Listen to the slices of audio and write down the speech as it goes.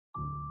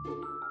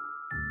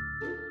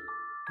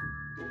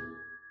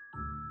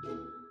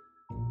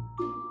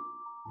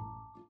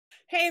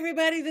Hey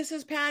everybody, this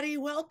is Patti.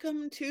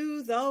 Welcome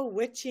to the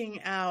Witching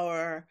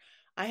Hour.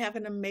 I have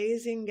an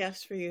amazing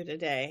guest for you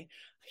today.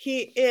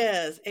 He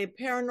is a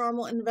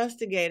paranormal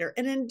investigator,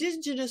 an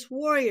indigenous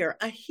warrior,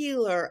 a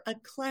healer, a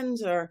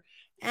cleanser,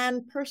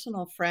 and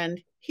personal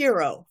friend,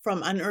 Hero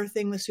from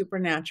Unearthing the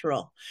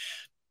Supernatural.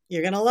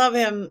 You're going to love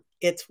him.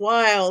 It's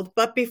wild.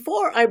 But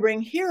before I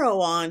bring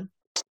Hero on,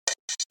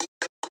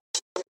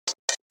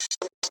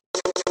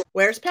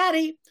 where's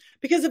Patti?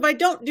 Because if I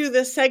don't do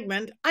this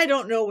segment, I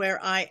don't know where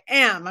I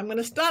am. I'm going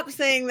to stop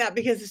saying that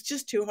because it's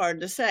just too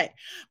hard to say.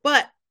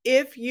 But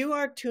if you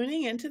are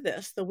tuning into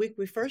this the week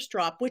we first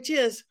drop, which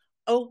is,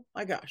 oh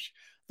my gosh,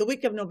 the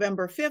week of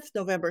November 5th,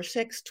 November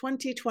 6th,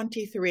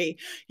 2023.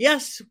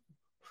 Yes,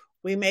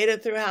 we made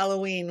it through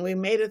Halloween. We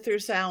made it through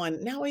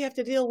Samhain. Now we have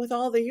to deal with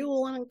all the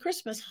Yule and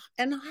Christmas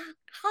and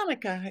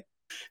Hanukkah.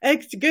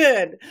 It's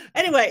good.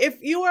 Anyway, if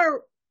you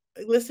are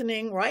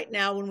listening right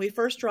now when we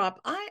first drop,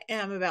 I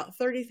am about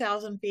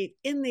 30,000 feet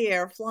in the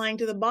air flying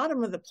to the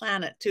bottom of the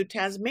planet to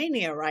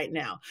Tasmania right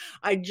now.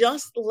 I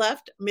just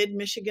left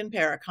mid-Michigan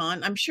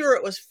Paracon. I'm sure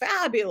it was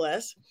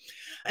fabulous.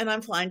 And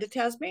I'm flying to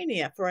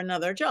Tasmania for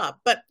another job,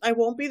 but I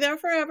won't be there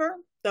forever,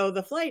 though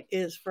the flight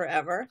is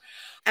forever.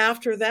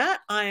 After that,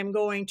 I am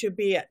going to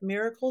be at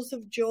Miracles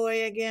of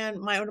Joy again,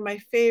 one of my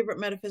favorite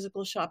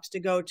metaphysical shops to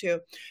go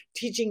to,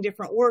 teaching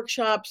different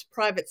workshops,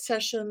 private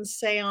sessions,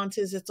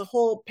 seances. It's a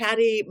whole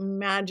Patti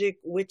magic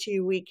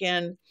witchy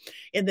weekend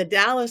in the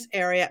Dallas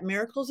area at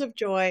Miracles of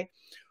Joy.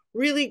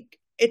 Really,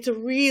 it's a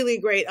really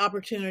great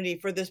opportunity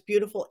for this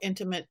beautiful,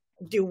 intimate,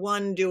 do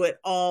one, do it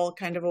all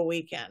kind of a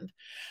weekend.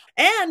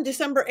 And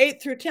December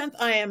 8th through 10th,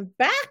 I am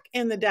back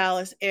in the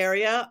Dallas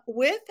area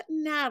with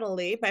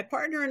Natalie, my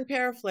partner in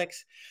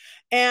Paraflix,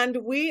 and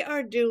we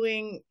are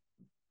doing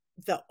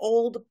the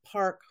Old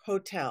Park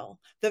Hotel.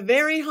 The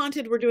Very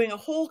Haunted. We're doing a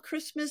whole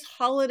Christmas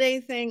holiday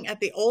thing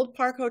at the Old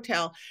Park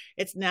Hotel.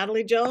 It's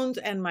Natalie Jones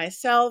and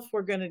myself.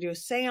 We're going to do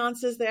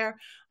seances there.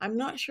 I'm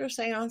not sure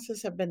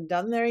seances have been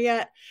done there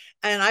yet.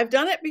 And I've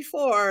done it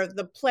before,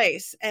 the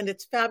place, and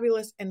it's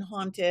fabulous and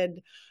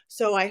haunted.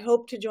 So I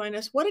hope to join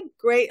us. What a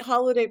great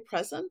holiday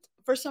present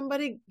for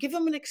somebody. Give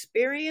them an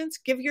experience.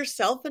 Give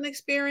yourself an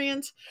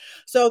experience.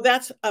 So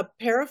that's a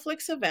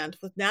Paraflix event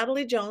with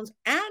Natalie Jones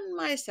and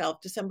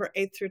myself, December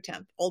 8th through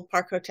 10th, Old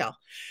Park Hotel.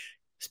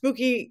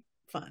 Spooky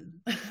fun.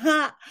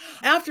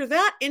 After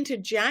that, into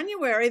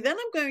January, then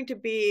I'm going to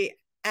be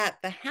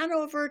at the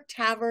Hanover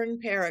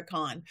Tavern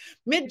Paracon,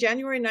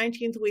 mid-January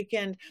 19th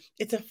weekend.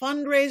 It's a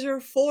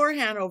fundraiser for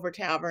Hanover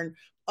Tavern.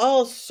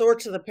 All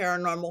sorts of the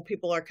paranormal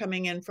people are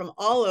coming in from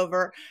all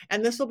over,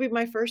 and this will be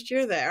my first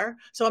year there.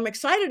 So I'm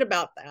excited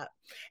about that.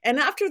 And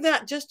after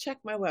that, just check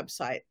my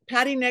website,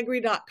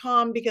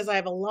 pattinegri.com, because I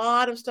have a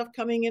lot of stuff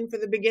coming in for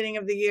the beginning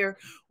of the year.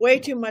 Way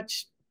too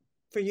much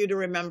for you to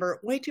remember,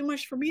 way too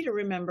much for me to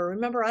remember.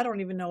 Remember, I don't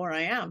even know where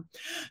I am.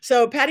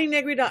 So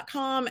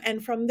pattinegri.com,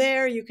 and from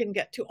there you can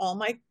get to all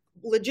my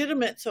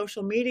legitimate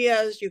social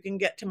medias. You can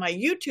get to my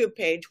YouTube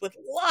page with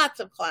lots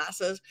of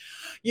classes.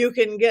 You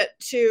can get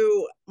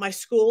to my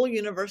school,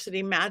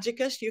 University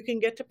Magicus. You can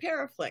get to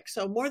Paraflix.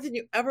 So more than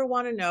you ever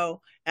want to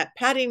know at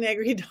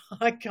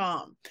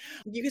pattinegri.com.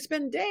 You can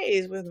spend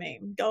days with me.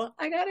 Go,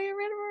 I got to get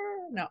rid of her.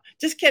 No,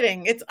 just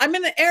kidding. I'm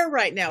in the air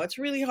right now. It's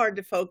really hard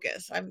to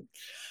focus.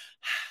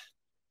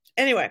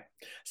 Anyway,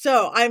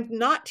 so I'm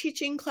not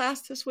teaching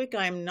class this week.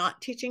 I'm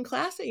not teaching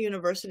class at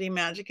University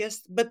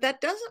Magicus, but that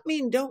doesn't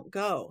mean don't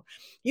go.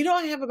 You know,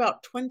 I have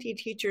about 20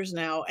 teachers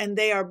now, and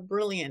they are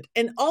brilliant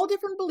in all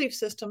different belief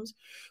systems.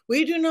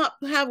 We do not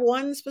have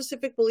one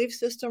specific belief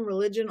system,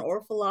 religion,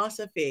 or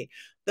philosophy.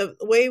 The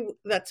way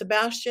that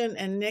Sebastian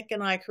and Nick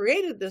and I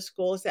created this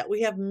school is that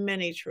we have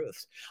many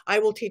truths. I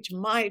will teach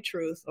my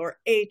truth or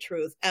a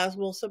truth, as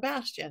will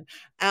Sebastian,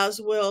 as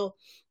will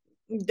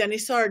Denny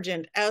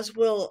Sargent, as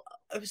will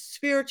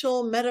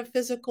spiritual,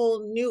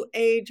 metaphysical, new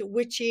age,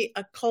 witchy,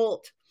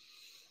 occult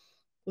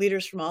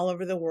leaders from all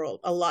over the world,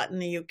 a lot in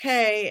the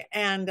UK,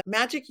 and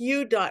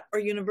magicu or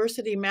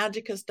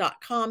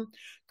universitymagicus.com.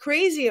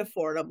 Crazy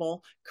affordable,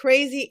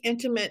 crazy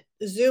intimate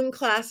Zoom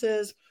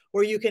classes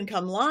where you can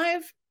come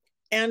live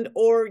and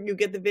or you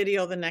get the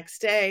video the next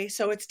day.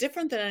 So it's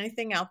different than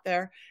anything out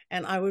there,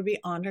 and I would be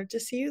honored to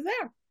see you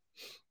there.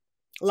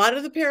 A lot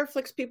of the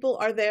Paraflix people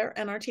are there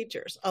and are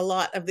teachers. A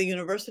lot of the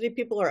university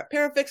people are at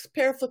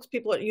Paraflix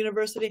people at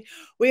university.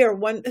 We are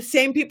the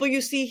same people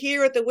you see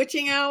here at the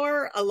Witching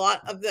Hour. A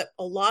lot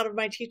of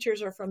my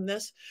teachers are from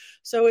this.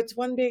 So it's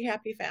one big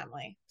happy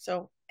family.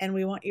 And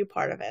we want you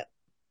part of it.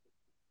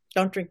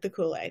 Don't drink the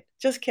Kool-Aid.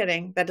 Just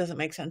kidding. That doesn't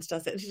make sense,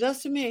 does it? It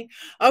does to me.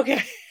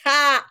 Okay.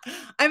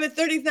 I'm at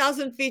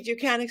 30,000 feet. You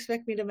can't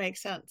expect me to make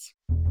sense.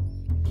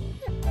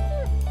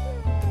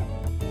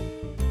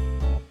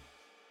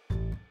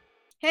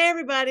 Hey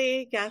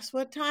everybody, guess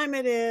what time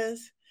it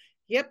is?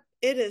 Yep,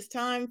 it is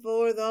time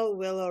for the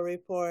Willow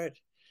Report.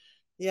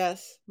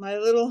 Yes,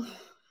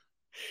 it's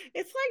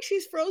like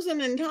she's frozen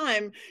in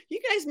time.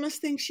 You guys must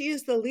think she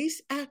is the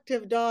least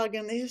active dog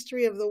in the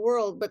history of the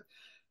world, but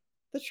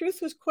the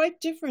truth was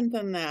quite different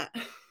than that.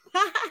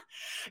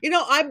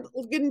 I've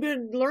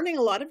been learning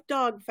a lot of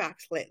dog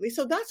facts lately.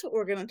 So that's what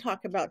we're going to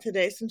talk about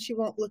today, since she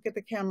won't look at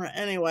the camera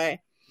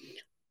anyway.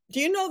 Do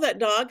you know that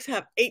dogs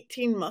have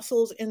 18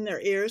 muscles in their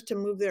ears to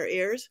move their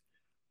ears?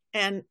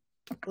 And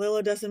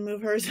Willow doesn't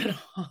move hers at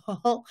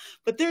all,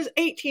 but there's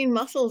 18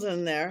 muscles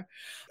in there.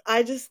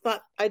 I just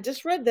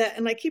read that,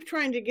 and I keep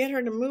trying to get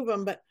her to move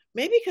them, but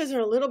maybe because they're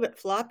a little bit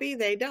floppy,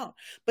 they don't.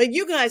 But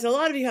you guys, a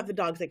lot of you have the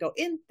dogs that go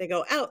in, they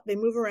go out, they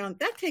move around.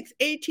 That takes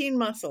 18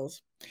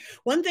 muscles.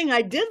 One thing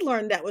I did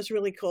learn that was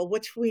really cool,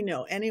 which we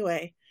know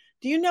anyway.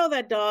 Do you know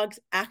that dogs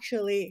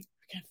actually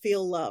can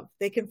feel love?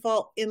 They can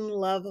fall in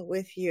love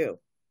with you.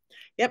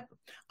 Yep,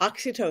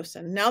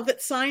 oxytocin. Now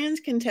that science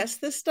can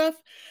test this stuff,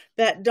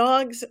 that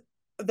dogs,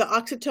 the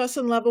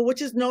oxytocin level,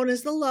 which is known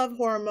as the love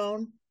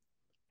hormone,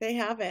 they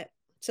have it.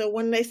 So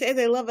when they say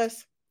they love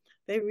us,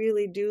 they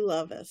really do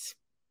love us.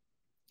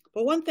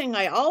 But one thing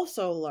I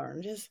also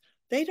learned is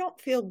they don't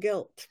feel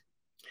guilt.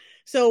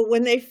 So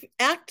when they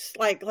act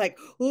like,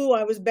 ooh,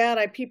 I was bad,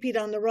 I pee-peed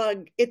on the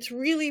rug, it's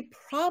really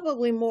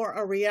probably more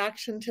a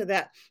reaction to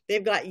that.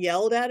 They've got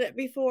yelled at it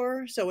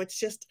before, so it's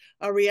just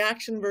a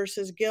reaction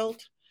versus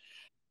guilt.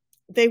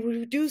 They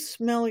do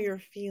smell your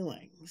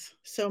feelings.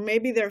 So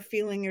maybe they're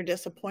feeling your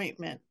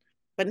disappointment,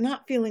 but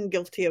not feeling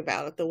guilty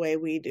about it the way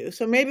we do.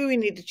 So maybe we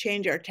need to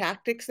change our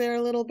tactics there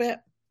a little bit.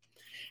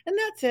 And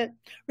that's it.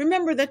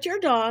 Remember that your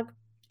dog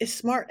is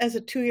smart as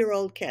a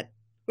 2-year-old kid,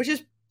 which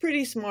is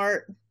pretty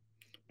smart,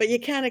 but you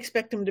can't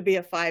expect him to be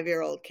a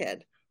 5-year-old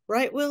kid.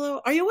 Right,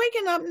 Willow? Are you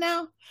waking up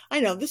now?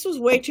 I know this was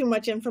way too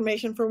much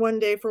information for one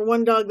day for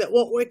one dog that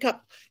won't wake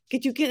up.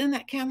 Could you get in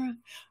that camera?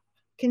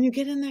 Can you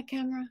get in that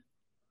camera?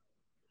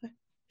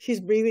 She's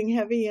breathing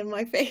heavy in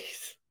my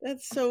face.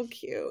 That's so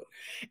cute.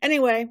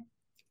 Anyway,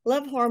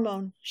 love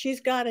hormone. She's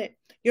got it.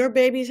 Your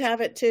babies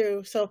have it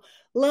too. So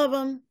love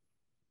them.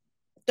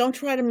 Don't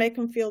try to make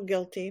them feel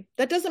guilty.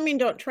 That doesn't mean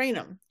don't train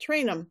them.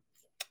 Train them.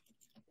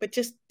 But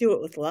just do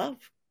it with love.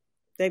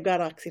 They've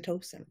got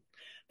oxytocin.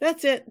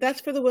 That's it.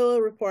 That's for the Willow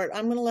Report.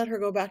 I'm going to let her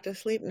go back to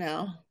sleep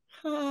now.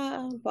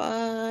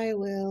 Bye,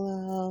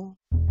 Willow.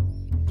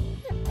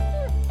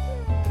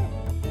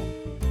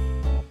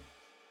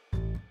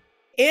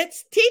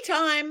 It's tea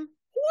time.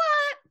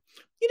 What?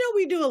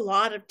 We do a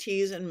lot of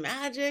teas and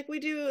magic.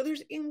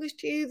 There's English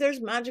tea,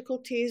 there's magical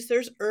teas,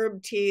 there's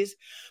herb teas,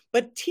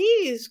 but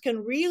teas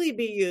can really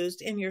be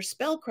used in your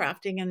spell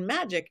crafting and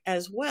magic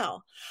as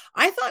well.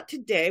 I thought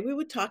today we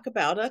would talk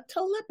about a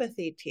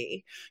telepathy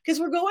tea, because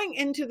we're going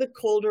into the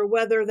colder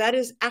weather. That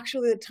is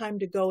actually the time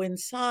to go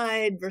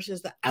inside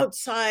versus the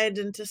outside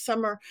into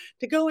summer,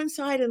 to go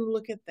inside and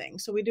look at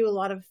things. So we do a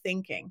lot of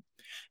thinking.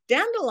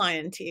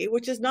 Dandelion tea,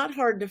 which is not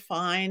hard to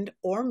find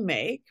or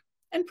make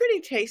and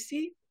pretty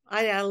tasty.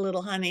 I add a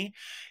little honey.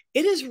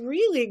 It is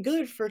really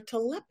good for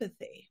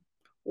telepathy.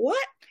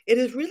 What? It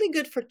is really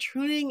good for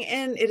tuning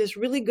in. It is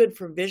really good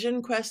for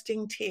vision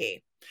questing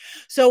tea.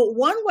 So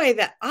one way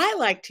that I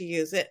like to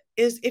use it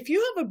is if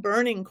you have a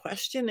burning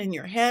question in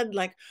your head,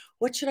 like,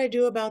 what should I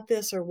do about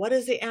this? Or what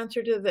is the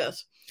answer to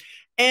this?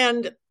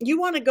 And you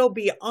want to go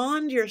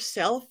beyond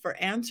yourself for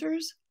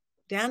answers,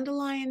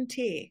 dandelion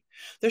tea.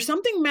 There's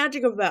something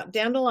magical about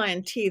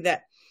dandelion tea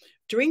that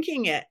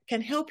drinking it can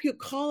help you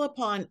call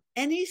upon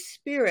any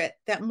spirit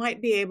that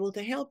might be able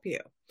to help you.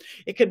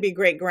 It could be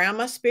great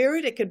grandma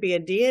spirit. It could be a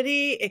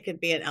deity. It could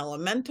be an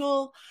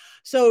elemental.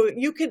 So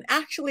you can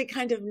actually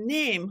kind of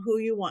name who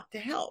you want to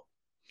help.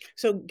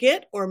 So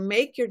get or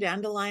make your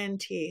dandelion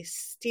tea,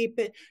 steep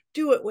it,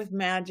 do it with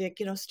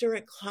magic, stir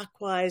it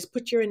clockwise,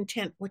 put your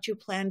intent, what you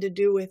plan to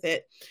do with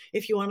it.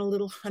 If you want a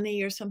little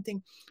honey or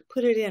something,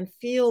 put it in,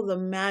 feel the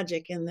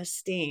magic in the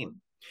steam.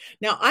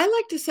 Now, I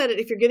like to set it,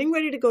 if you're getting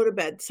ready to go to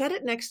bed, set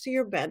it next to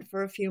your bed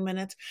for a few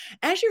minutes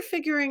as you're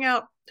figuring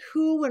out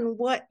who and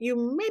what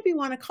you maybe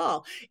want to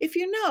call. If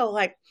you know,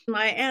 like,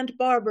 my Aunt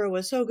Barbara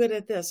was so good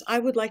at this, I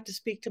would like to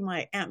speak to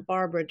my Aunt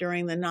Barbara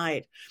during the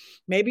night.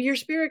 Maybe your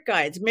spirit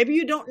guides. Maybe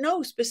you don't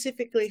know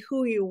specifically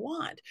who you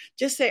want.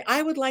 Just say,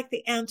 I would like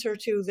the answer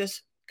to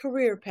this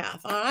career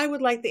path. I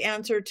would like the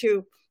answer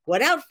to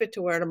what outfit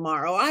to wear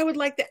tomorrow. I would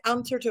like the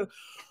answer to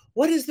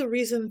what is the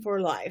reason for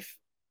life.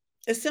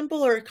 As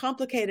simple or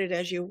complicated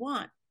as you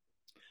want.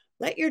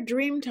 Let your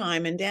dream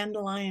time and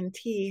dandelion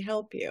tea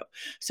help you.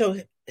 So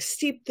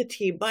steep the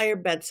tea by your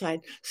bedside.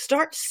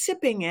 Start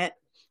sipping it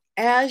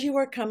as you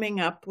are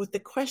coming up with the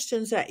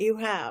questions that you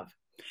have.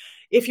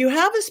 If you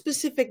have a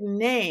specific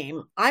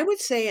name, I would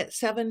say it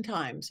 7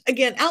 times.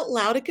 Again, out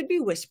loud, it could be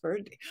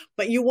whispered,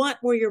 but you want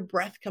where your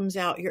breath comes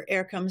out, your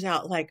air comes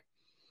out, like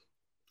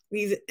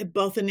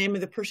both the name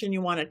of the person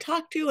you want to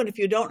talk to. And if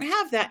you don't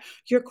have that,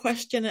 your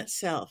question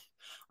itself.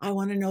 I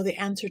want to know the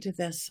answer to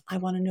this. I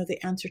want to know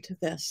the answer to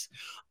this.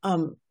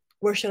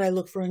 Where should I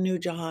look for a new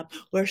job?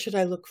 Where should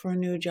I look for a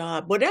new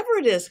job? Whatever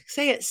it is,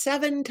 say it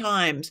 7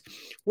 times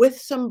with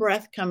some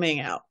breath coming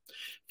out.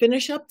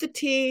 Finish up the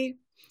tea,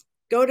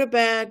 go to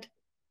bed,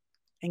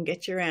 and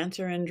get your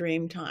answer in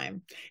dream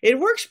time. It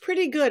works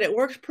pretty good. It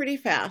works pretty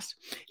fast.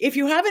 If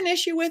you have an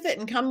issue with it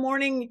and come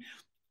morning,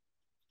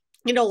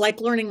 like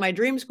learning my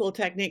dream school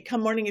technique,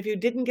 come morning, if you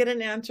didn't get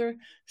an answer,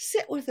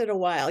 sit with it a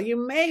while. You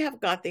may have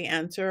got the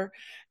answer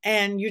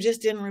and you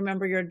just didn't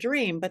remember your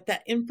dream, but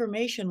that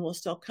information will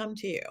still come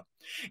to you.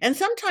 And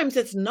sometimes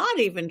it's not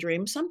even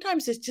dreams.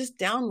 Sometimes it's just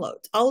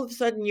downloads. All of a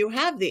sudden you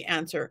have the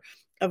answer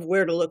of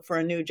where to look for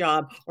a new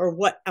job, or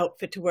what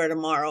outfit to wear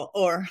tomorrow,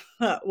 or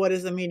what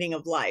is the meaning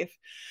of life.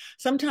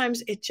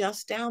 Sometimes it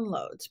just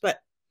downloads. But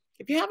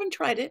if you haven't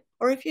tried it,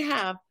 or if you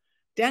have,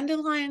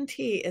 dandelion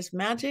tea is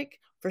magic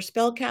for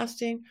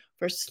spellcasting,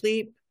 for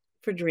sleep,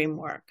 for dream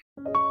work.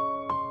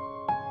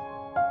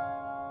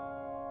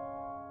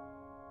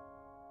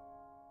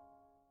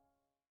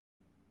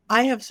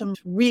 I have some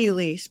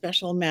really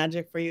special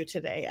magic for you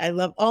today. I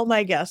love all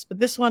my guests, but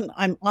this one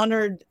I'm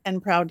honored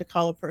and proud to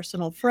call a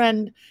personal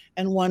friend,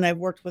 and one I've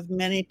worked with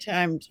many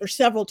times, or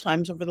several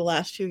times over the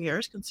last few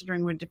years,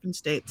 considering we're in different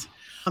states.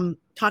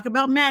 Talk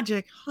about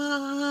magic.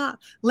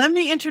 Let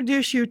me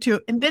introduce you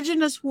to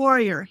indigenous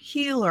warrior,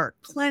 healer,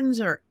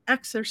 cleanser,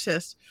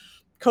 exorcist,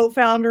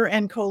 co-founder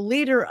and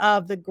co-leader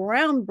of the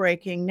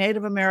groundbreaking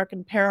Native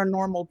American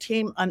paranormal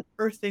team,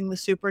 Unearthing the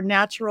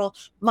Supernatural,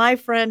 my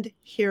friend,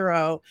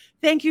 Hero.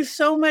 Thank you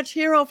so much,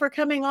 Hero, for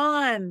coming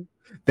on.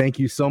 Thank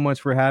you so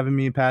much for having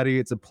me, Patti.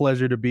 It's a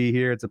pleasure to be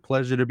here. It's a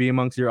pleasure to be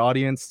amongst your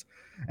audience,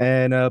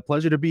 and a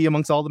pleasure to be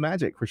amongst all the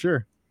magic, for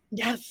sure.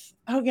 Yes.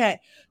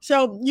 Okay.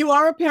 So you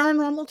are a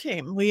paranormal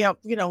team. We have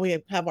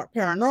our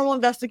paranormal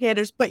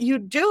investigators, but you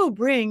do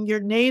bring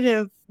your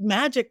native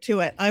magic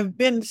to it. I've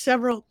been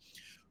several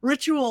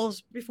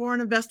rituals before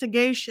an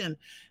investigation,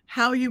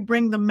 how you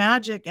bring the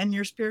magic and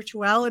your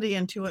spirituality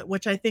into it,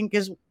 which I think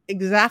is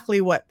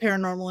exactly what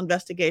paranormal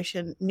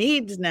investigation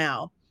needs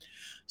now.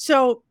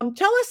 So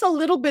tell us a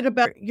little bit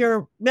about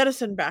your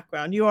medicine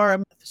background. You are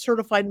a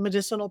certified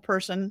medicinal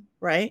person,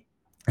 right?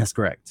 That's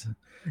correct.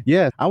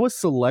 Yeah, I was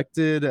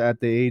selected at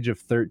the age of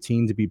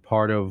 13 to be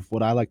part of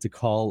what I like to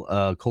call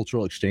a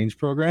cultural exchange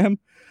program.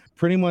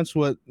 Pretty much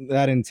what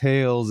that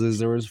entails is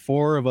there was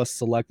 4 of us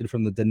selected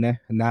from the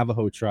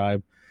Navajo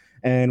tribe,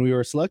 and we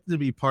were selected to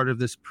be part of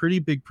this pretty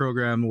big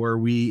program where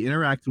we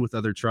interacted with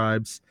other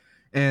tribes.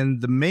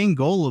 And the main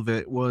goal of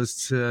it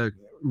was to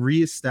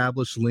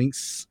reestablish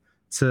links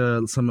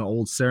to some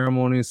old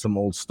ceremonies, some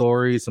old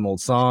stories, some old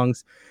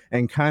songs,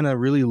 and kind of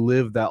really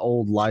live that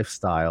old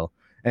lifestyle.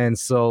 And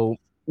so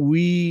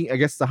I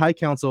guess the High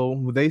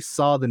Council, they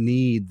saw the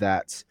need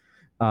that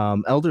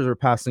elders are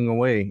passing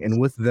away, and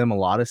with them a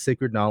lot of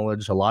sacred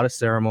knowledge, a lot of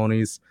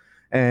ceremonies,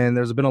 and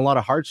there's been a lot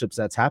of hardships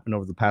that's happened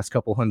over the past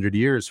couple hundred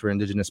years for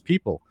indigenous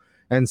people.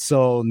 And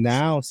so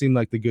now seemed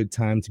like the good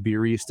time to be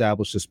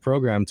reestablish this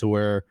program to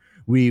where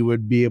we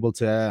would be able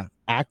to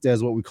act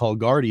as what we call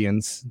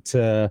guardians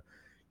to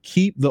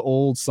keep the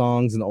old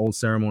songs and old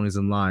ceremonies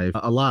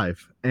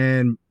alive.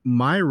 And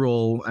my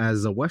role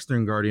as a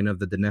Western guardian of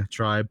the Diné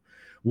tribe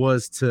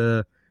was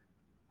to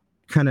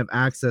kind of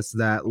access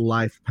that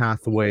life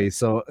pathway.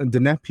 So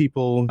Diné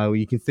people,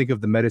 you can think of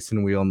the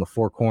medicine wheel in the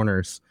 4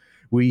 corners.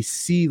 We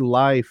see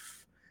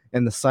life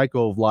and the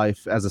cycle of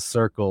life as a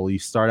circle. You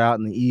start out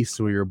in the east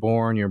where you're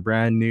born, you're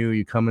brand new,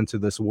 you come into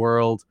this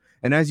world.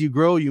 And as you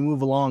grow, you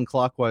move along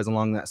clockwise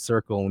along that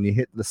circle. When you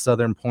hit the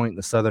southern point,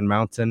 the southern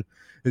mountain,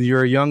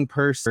 you're a young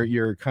person,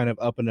 you're kind of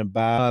up and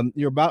about,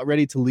 you're about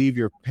ready to leave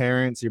your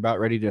parents, you're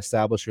about ready to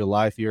establish your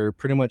life. You're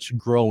pretty much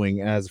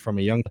growing as from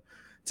a young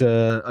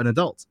to an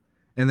adult.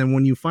 And then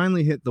when you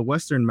finally hit the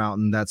western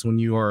mountain, that's when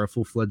you are a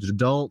full-fledged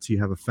adult. You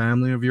have a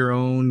family of your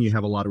own, you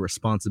have a lot of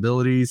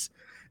responsibilities,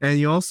 and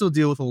you also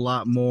deal with a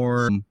lot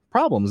more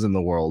problems in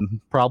the world,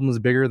 problems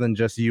bigger than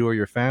just you or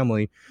your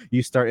family.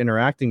 You start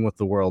interacting with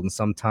the world, and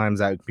sometimes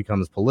that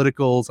becomes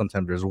political,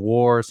 sometimes there's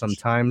war,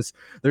 sometimes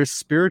there's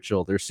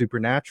spiritual, there's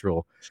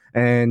supernatural,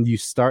 and you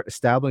start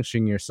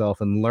establishing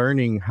yourself and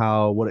learning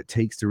what it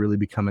takes to really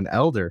become an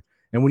elder.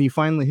 And when you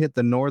finally hit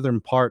the northern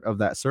part of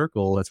that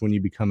circle, that's when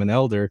you become an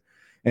elder,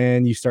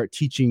 and you start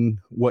teaching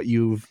what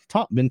you've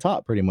been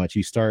taught. Pretty much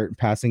you start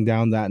passing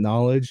down that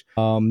knowledge.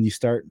 You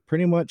start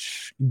pretty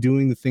much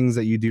doing the things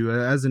that you do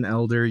as an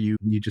elder. You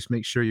just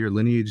make sure your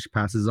lineage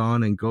passes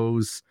on and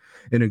goes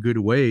in a good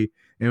way.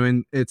 And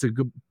when it's a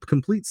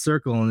complete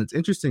circle, and it's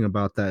interesting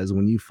about that is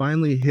when you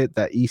finally hit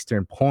that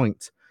eastern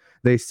point,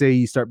 they say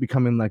you start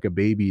becoming like a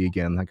baby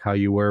again, like how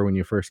you were when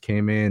you first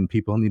came in.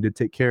 People need to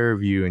take care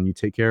of you, and you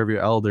take care of your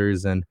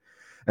elders, and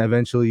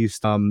eventually you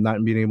stop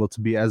not being able to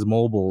be as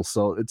mobile.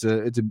 So it's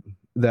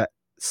that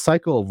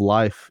cycle of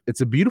life.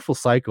 It's a beautiful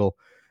cycle,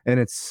 and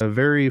it's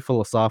very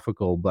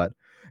philosophical. But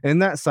in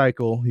that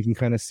cycle, you can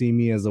kind of see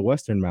me as a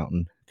Western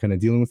mountain, kind of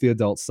dealing with the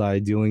adult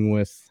side, dealing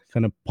with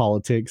kind of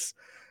politics.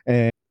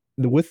 And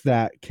with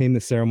that came the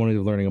ceremony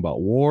of learning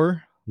about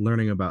war,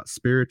 learning about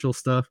spiritual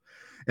stuff,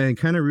 and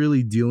kind of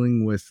really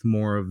dealing with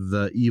more of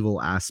the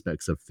evil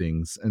aspects of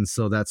things. And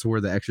so that's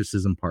where the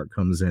exorcism part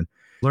comes in.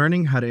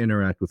 Learning how to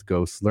interact with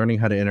ghosts, learning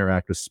how to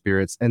interact with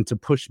spirits, and to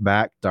push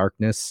back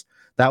darkness.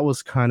 That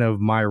was kind of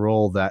my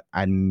role that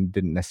I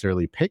didn't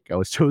necessarily pick. I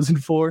was chosen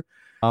for.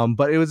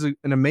 But it was an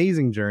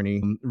amazing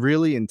journey,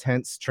 really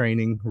intense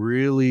training,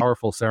 really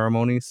powerful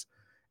ceremonies.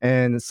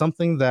 And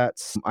something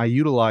that I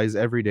utilize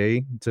every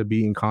day to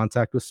be in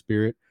contact with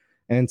spirit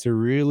and to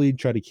really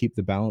try to keep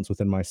the balance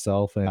within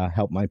myself and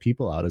help my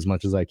people out as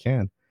much as I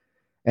can.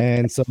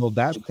 And so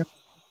that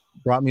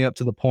brought me up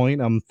to the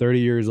point. I'm 30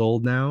 years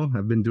old now.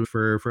 I've been doing it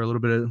for a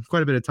little bit of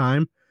quite a bit of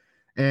time,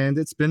 and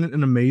it's been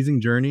an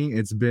amazing journey.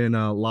 It's been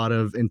a lot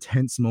of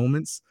intense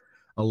moments,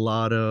 a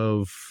lot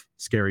of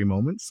scary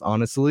moments,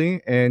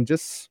 honestly, and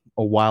just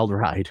a wild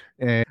ride.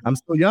 And I'm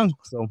still young,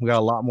 so we got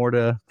a lot more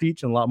to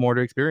teach and a lot more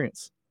to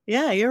experience.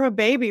 Yeah, you're a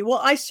baby.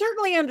 Well, I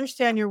certainly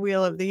understand your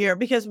wheel of the year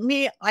because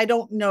me, I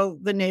don't know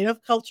the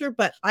native culture,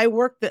 but I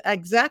work the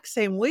exact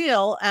same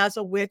wheel as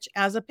a witch,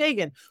 as a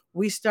pagan.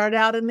 We start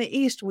out in the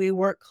east, we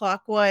work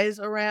clockwise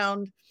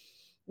around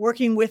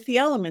working with the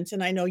elements.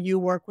 And I know you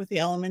work with the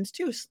elements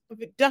too.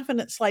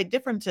 Definite slight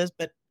differences,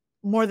 but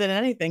more than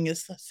anything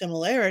is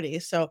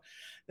similarities. So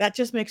that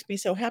just makes me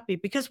so happy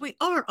because we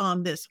are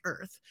on this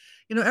earth.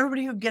 You know,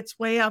 everybody who gets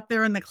way out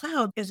there in the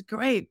cloud is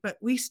great, but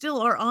we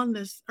still are on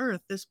this earth,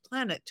 this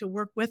planet to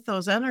work with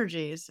those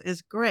energies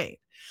is great.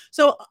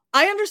 So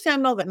I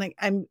understand all that. And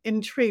I'm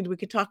intrigued. We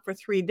could talk for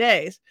 3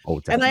 days.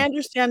 Oh, And I definitely.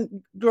 understand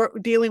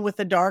dealing with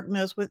the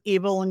darkness, with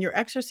evil, and your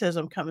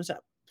exorcism comes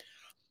up.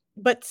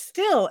 But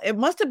still, it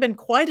must have been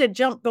quite a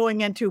jump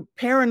going into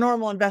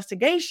paranormal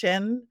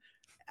investigation.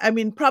 I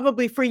mean,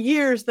 probably for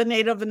years, the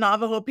Native, the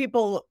Navajo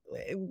people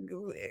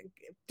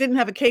didn't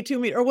have a K2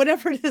 meter or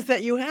whatever it is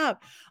that you have.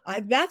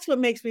 That's what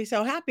makes me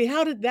so happy.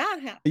 How did that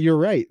happen? You're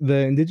right.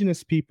 The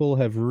indigenous people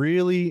have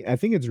really, I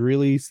think it's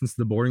really since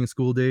the boarding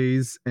school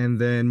days.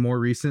 And then more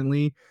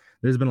recently,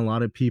 there's been a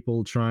lot of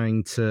people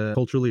trying to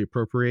culturally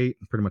appropriate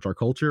pretty much our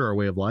culture, our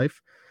way of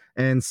life.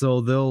 And so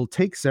they'll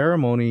take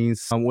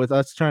ceremonies with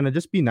us trying to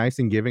just be nice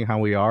and giving how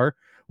we are.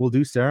 We'll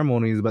do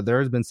ceremonies, but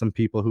there's been some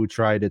people who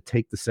try to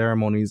take the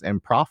ceremonies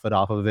and profit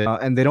off of it.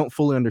 And they don't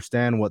fully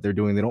understand what they're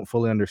doing. They don't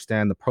fully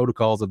understand the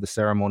protocols of the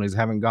ceremonies,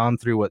 haven't gone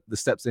through what the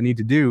steps they need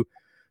to do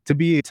to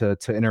be to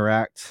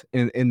interact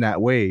in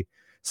that way.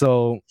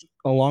 So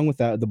along with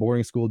that, the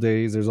boarding school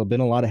days, there's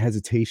been a lot of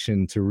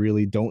hesitation to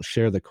really don't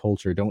share the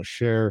culture, don't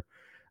share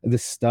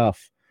this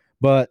stuff.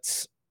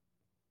 But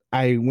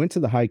I went to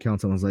the high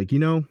council and was like,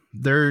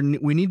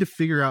 we need to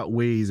figure out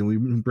ways, and we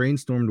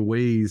brainstormed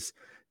ways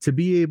to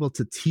be able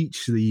to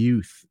teach the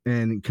youth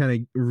and kind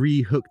of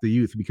rehook the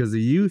youth, because the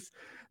youth,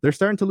 they're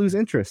starting to lose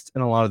interest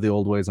in a lot of the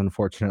old ways,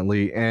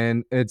 unfortunately,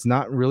 and it's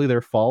not really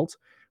their fault.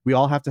 We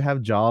all have to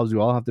have jobs,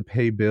 we all have to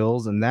pay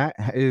bills, and that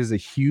is a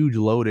huge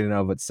load in and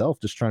of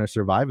itself, just trying to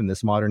survive in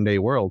this modern day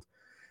world.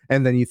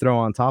 And then you throw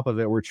on top of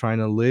it, we're trying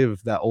to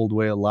live that old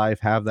way of life,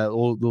 have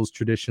those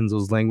traditions,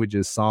 those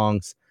languages,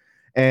 songs,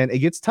 and it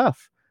gets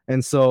tough.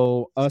 And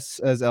so us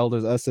as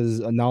elders, us as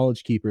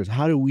knowledge keepers,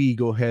 how do we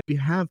go ahead? We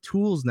have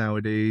tools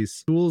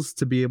nowadays, tools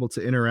to be able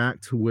to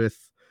interact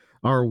with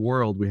our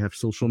world. We have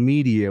social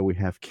media, we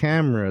have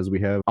cameras,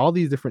 we have all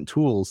these different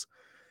tools.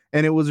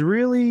 And it was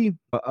really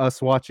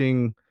us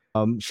watching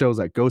shows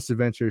like Ghost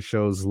Adventures,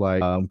 shows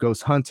like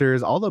Ghost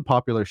Hunters, all the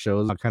popular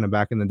shows kind of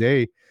back in the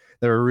day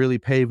that were really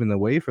paving the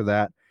way for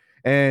that.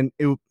 And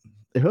it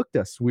hooked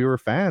us. We were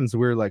fans.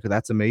 We were like,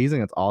 that's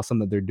amazing. It's awesome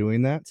that they're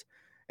doing that.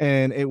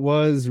 And it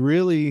was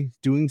really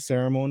doing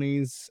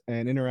ceremonies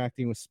and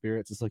interacting with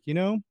spirits. It's like,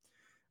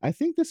 I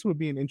think this would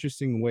be an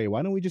interesting way.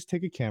 Why don't we just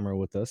take a camera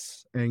with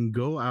us and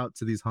go out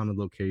to these haunted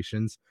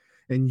locations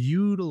and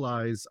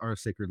utilize our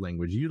sacred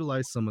language,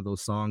 utilize some of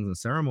those songs and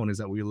ceremonies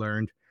that we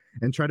learned,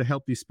 and try to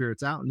help these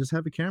spirits out and just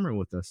have a camera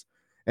with us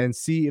and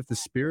see if the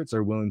spirits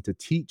are willing to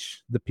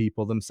teach the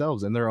people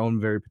themselves in their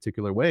own very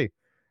particular way.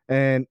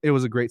 And it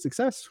was a great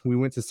success. We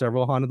went to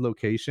several haunted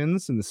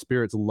locations, and the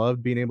spirits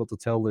loved being able to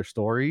tell their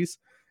stories,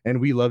 and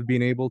we loved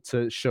being able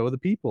to show the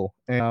people.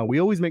 And we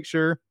always make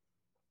sure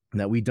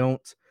that we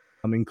don't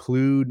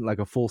include like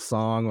a full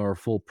song or a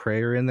full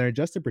prayer in there,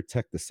 just to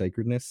protect the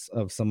sacredness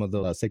of some of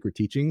the sacred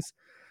teachings.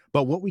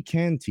 But what we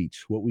can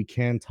teach, what we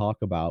can talk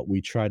about, we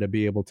try to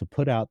be able to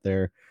put out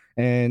there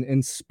and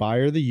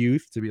inspire the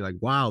youth to be like,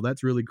 wow,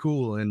 that's really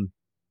cool. And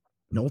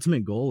the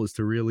ultimate goal is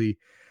to really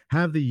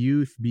have the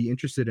youth be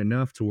interested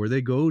enough to where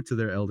they go to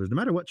their elders, no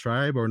matter what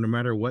tribe or no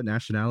matter what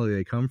nationality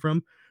they come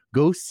from,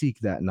 go seek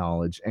that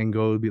knowledge and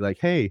go be like,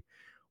 hey,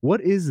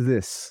 what is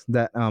this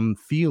that I'm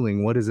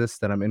feeling? What is this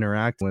that I'm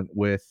interacting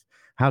with?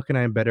 How can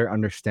I better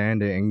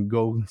understand it, and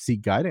go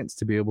seek guidance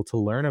to be able to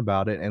learn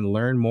about it and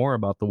learn more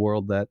about the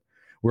world that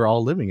we're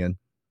all living in?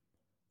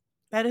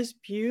 That is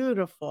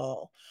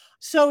beautiful.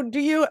 So do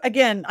you,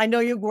 again, I know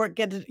you work,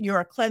 you're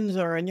a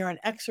cleanser and you're an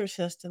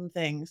exorcist and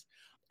things.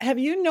 Have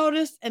you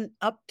noticed an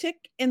uptick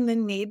in the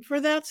need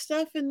for that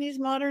stuff in these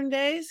modern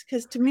days?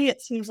 Because to me,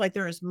 it seems like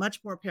there is much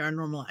more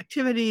paranormal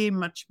activity,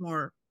 much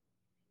more.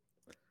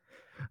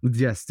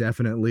 Yes,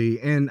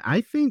 definitely. And I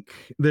think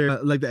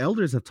there, like the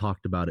elders have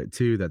talked about it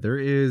too, that there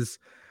is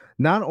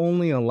not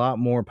only a lot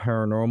more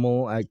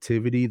paranormal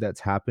activity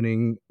that's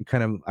happening,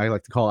 kind of, I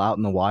like to call out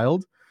in the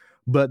wild,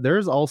 but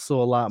there's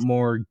also a lot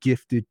more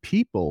gifted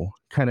people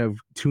kind of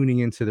tuning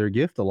into their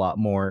gift a lot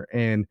more.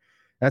 And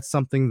that's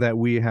something that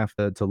we have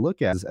to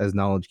look at as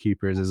knowledge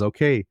keepers is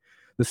okay.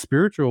 the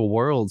spiritual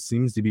world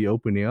seems to be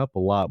opening up a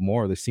lot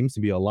more. There seems to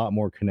be a lot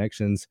more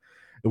connections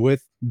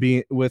with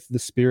the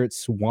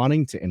spirits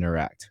wanting to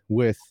interact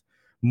with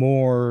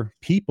more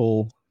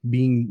people,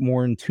 being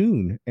more in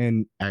tune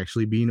and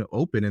actually being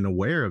open and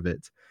aware of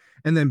it,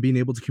 and then being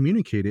able to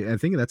communicate it. And I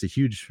think that's a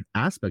huge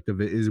aspect of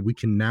it, is we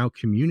can now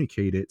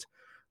communicate it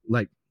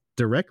like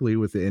directly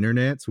with the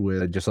internet,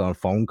 with just on a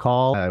phone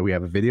call. We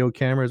have video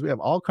cameras, we have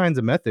all kinds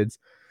of methods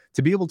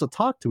to be able to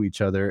talk to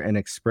each other and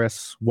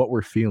express what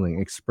we're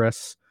feeling,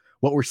 express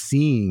what we're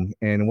seeing,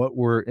 and what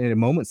we're in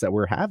moments that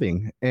we're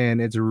having.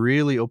 And it's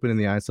really opening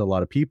the eyes to a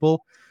lot of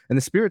people. And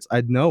the spirits,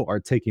 I know,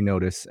 are taking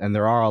notice. And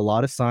there are a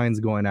lot of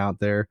signs going out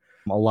there.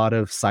 A lot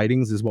of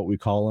sightings is what we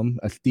call them,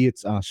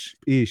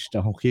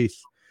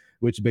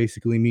 which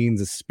basically means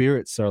the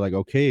spirits are like,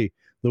 okay,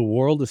 the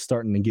world is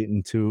starting to get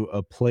into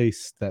a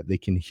place that they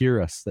can hear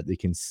us, that they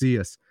can see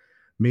us.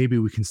 Maybe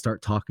we can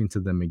start talking to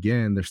them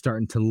again. They're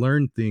starting to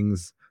learn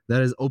things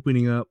that is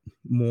opening up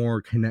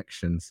more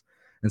connections.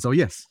 And so,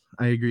 yes,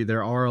 I agree.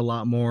 There are a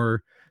lot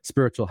more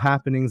spiritual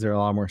happenings. There are a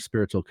lot more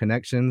spiritual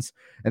connections.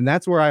 And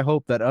that's where I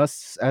hope that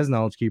us as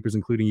knowledge keepers,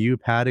 including you,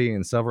 Patti,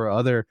 and several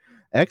other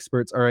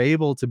experts, are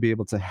able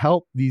to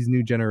help these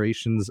new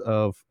generations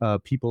of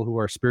people who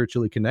are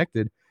spiritually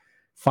connected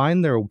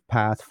find their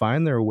path,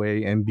 find their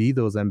way, and be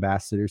those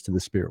ambassadors to the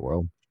spirit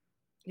world.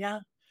 Yeah.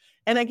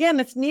 And again,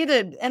 it's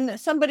needed. And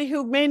somebody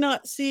who may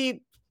not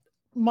see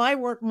my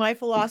work, my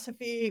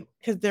philosophy,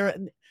 because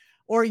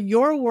or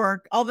your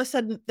work, all of a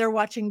sudden they're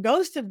watching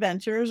Ghost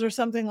Adventures or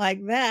something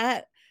like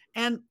that.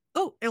 And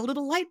oh, a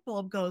little light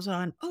bulb goes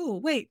on. Oh,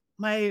 wait,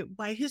 my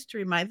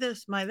history, my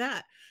this, my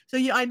that. So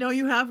I know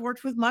you have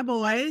worked with my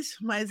boys,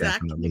 my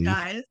Zach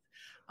guys.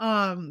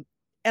 And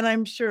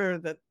I'm sure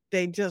that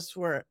they just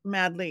were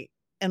madly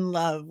in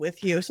love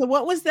with you. So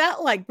what was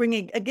that like,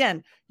 bringing,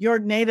 again, your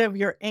native,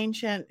 your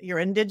ancient, your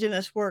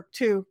indigenous work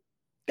to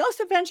Ghost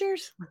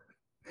Adventures?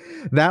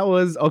 That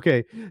was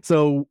okay.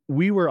 So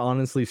we were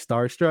honestly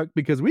starstruck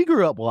because we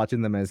grew up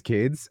watching them as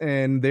kids,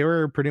 and they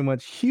were pretty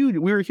much huge.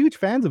 We were huge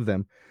fans of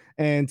them.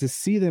 And to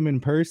see them in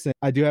person,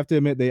 I do have to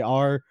admit,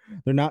 they're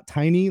not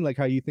tiny like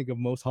how you think of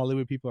most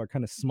Hollywood people are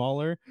kind of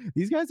smaller.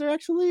 These guys are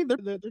actually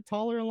they're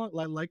taller a lot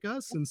like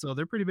us, and so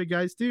they're pretty big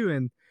guys too.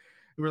 And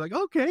we're like,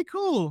 okay,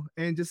 cool.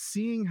 And just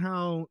seeing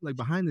how, like,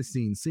 behind the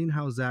scenes, seeing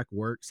how Zach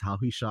works, how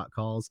he shot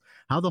calls,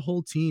 how the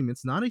whole team,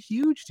 it's not a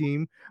huge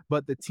team,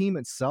 but the team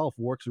itself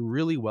works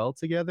really well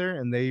together,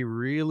 and they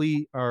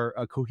really are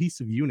a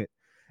cohesive unit.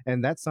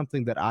 And that's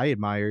something that I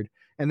admired.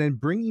 And then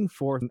bringing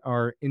forth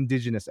our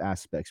indigenous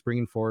aspects,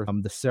 bringing forth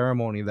the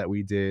ceremony that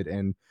we did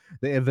and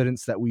the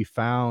evidence that we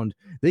found,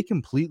 they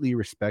completely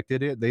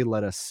respected it. They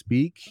let us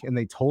speak, and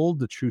they told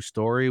the true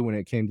story when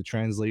it came to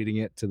translating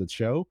it to the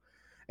show.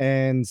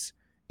 And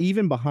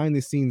even behind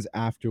the scenes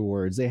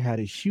afterwards, they had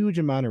a huge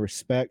amount of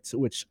respect,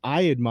 which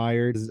I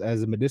admired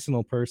as a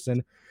medicinal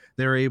person.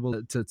 They were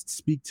able to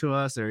speak to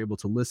us, they're able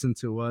to listen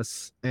to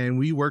us, and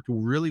we worked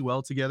really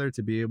well together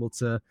to be able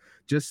to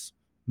just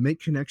make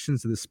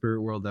connections to the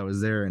spirit world that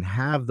was there and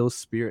have those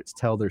spirits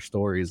tell their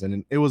stories.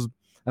 And it was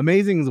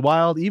amazing. It was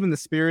wild. Even the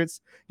spirits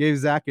gave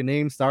Zach a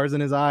name, stars in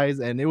his eyes,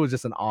 and it was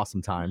just an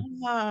awesome time.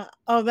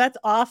 Oh, that's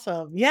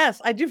awesome. Yes,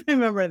 I do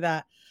remember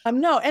that.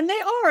 No, and they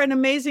are an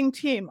amazing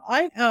team.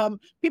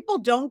 People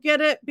don't get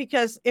it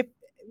because if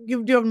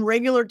you're doing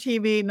regular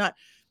TV, not,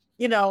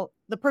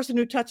 the person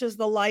who touches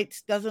the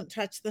lights doesn't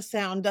touch the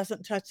sound,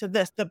 doesn't touch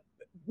the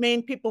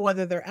main people,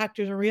 whether they're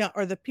actors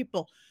or the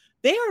people,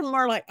 they are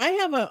more like, I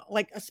have a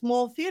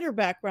small theater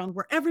background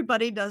where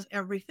everybody does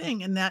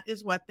everything, and that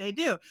is what they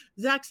do.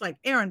 Zach's like,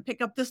 Aaron,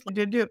 pick up this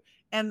to do,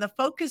 and the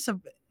focus of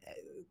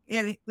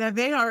it's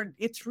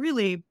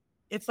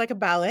like a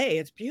ballet.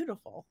 It's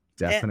beautiful.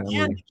 Definitely.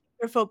 And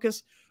their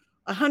focus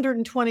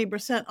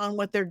 120% on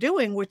what they're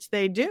doing, which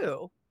they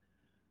do.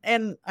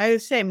 And I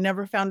would say I've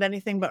never found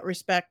anything but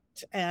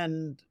respect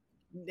and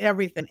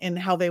everything in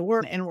how they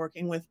work and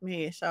working with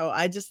me. So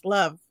I just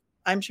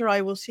I'm sure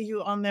I will see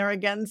you on there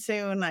again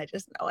soon. I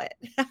just know it.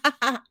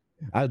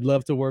 I'd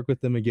love to work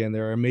with them again.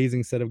 They're an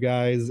amazing set of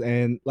guys.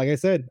 And like I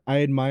said,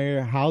 I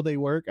admire how they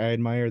work. I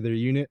admire their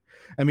unit.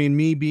 I mean,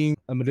 me being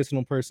a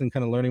medicinal person,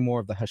 kind of learning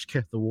more of the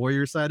Hashketh, the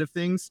warrior side of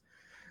things,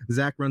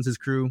 Zach runs his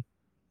crew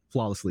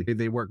flawlessly.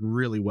 They work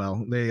really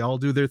well. They all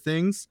do their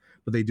things,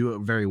 but they do it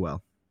very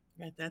well.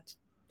 Right,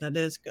 that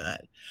is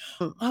good.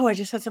 Oh, I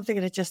just had something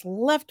and it just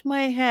left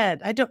my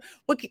head.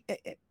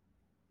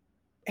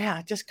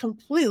 Yeah, just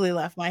completely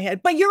left my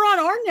head. But you're on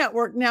our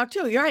network now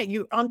too. You're right.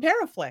 You on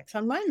Paraflix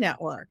on my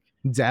network.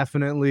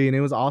 Definitely. And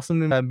it was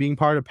awesome being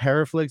part of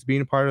Paraflix,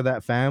 being a part of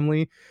that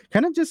family,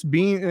 kind of just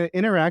being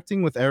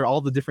interacting with all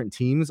the different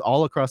teams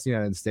all across the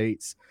United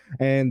States.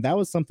 And that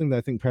was something that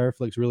I think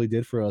Paraflix really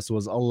did for us,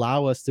 was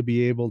allow us to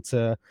be able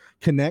to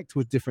connect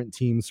with different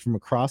teams from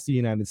across the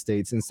United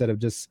States instead of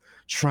just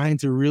trying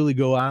to really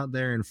go out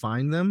there and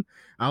find them.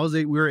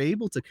 We were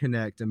able to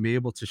connect and be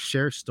able to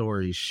share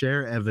stories,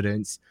 share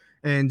evidence,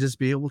 and just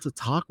be able to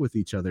talk with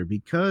each other,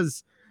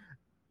 because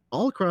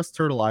all across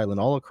Turtle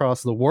Island, all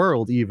across the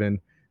world even,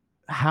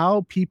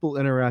 how people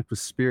interact with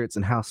spirits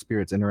and how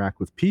spirits interact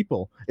with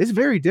people is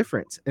very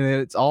different. And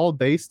it's all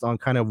based on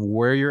kind of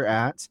where you're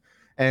at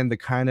and the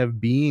kind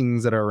of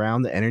beings that are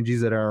around, the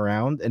energies that are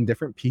around, and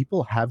different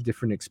people have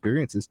different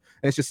experiences.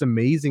 And it's just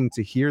amazing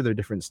to hear their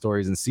different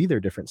stories and see their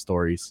different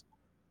stories.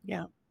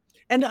 Yeah.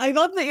 And I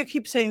love that you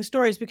keep saying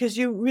stories, because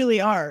you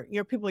really are.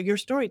 You're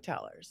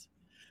storytellers.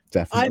 I've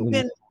Definitely.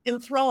 been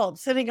enthralled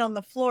sitting on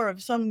the floor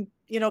of some,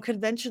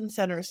 convention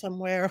center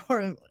somewhere,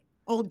 or an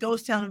old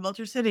ghost town in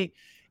Vulture City,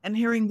 and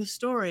hearing the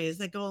stories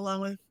that go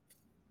along with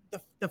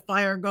the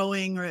fire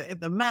going, or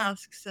the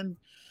masks. And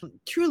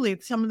truly,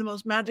 some of the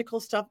most magical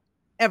stuff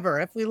ever.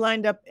 If we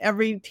lined up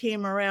every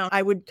team around,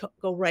 I would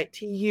go right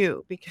to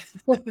you, because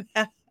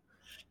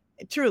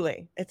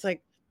truly, it's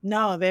like,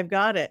 no, they've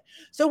got it.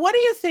 So what do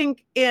you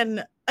think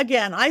again,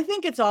 I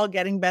think it's all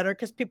getting better,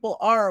 because people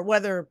are,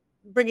 whether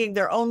bringing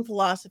their own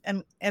philosophy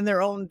and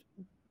their own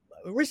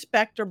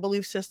respect or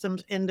belief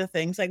systems into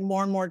things, like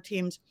more and more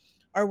teams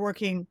are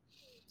working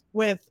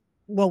with,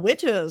 well,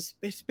 witches,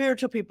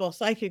 spiritual people,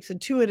 psychics,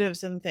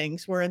 intuitives, and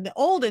things, where in the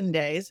olden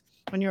days,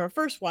 when you were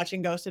first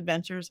watching Ghost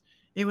Adventures,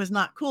 it was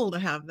not cool to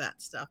have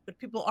that stuff. But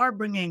people are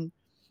bringing,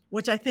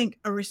 which I think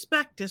a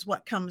respect is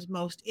what comes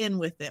most in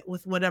with it,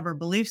 with whatever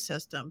belief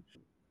system.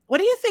 What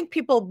do you think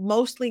people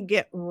mostly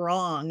get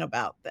wrong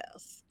about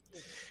this?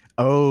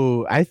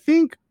 Oh, I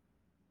think,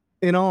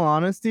 in all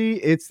honesty,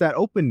 it's that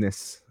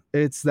openness,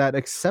 it's that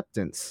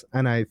acceptance.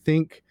 And I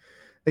think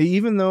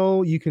even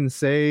though you can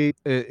say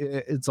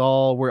it's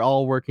all, we're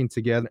all working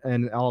together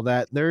and all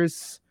that,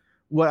 there's,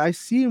 what I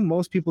see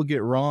most people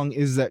get wrong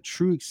is that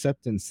true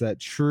acceptance, that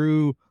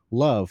true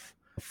love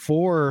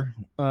for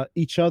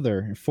each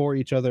other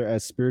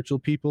as spiritual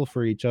people,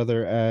 for each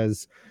other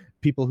as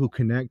people who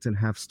connect and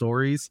have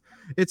stories.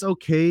 It's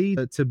okay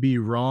to be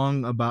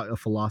wrong about a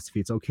philosophy.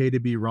 It's okay to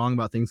be wrong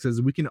about things,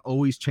 because we can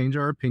always change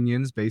our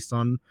opinions based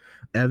on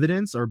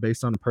evidence or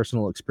based on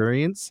personal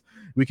experience.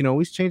 We can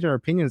always change our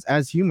opinions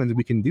as humans.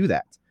 We can do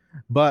that.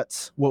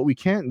 But what we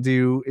can't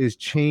do is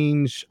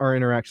change our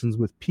interactions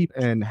with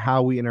people and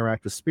how we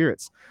interact with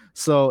spirits.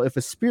 So if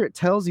a spirit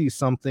tells you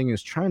something,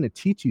 is trying to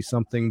teach you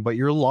something, but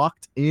you're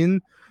locked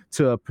in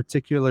to a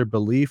particular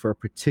belief or a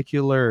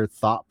particular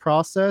thought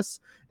process,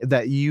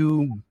 that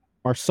you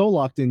are so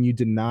locked in, you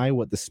deny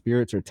what the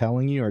spirits are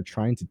telling you or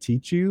trying to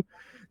teach you,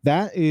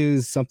 that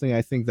is something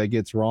I think that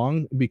gets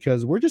wrong,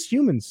 because we're just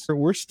humans.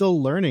 We're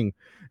still learning.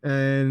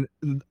 And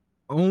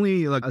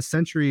only like a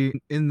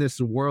century in this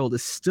world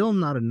is still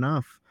not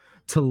enough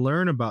to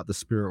learn about the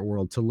spirit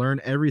world, to learn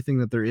everything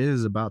that there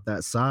is about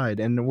that side.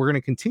 And we're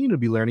going to continue to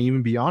be learning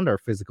even beyond our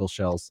physical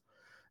shells.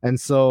 And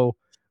so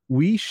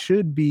we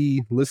should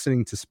be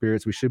listening to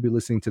spirits. We should be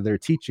listening to their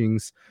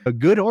teachings,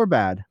 good or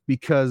bad,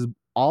 because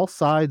all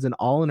sides and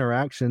all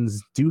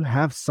interactions do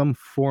have some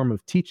form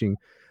of teaching.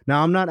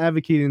 Now, I'm not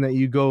advocating that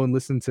you go and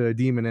listen to a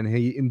demon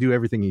and do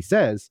everything he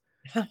says.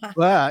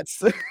 But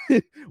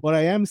what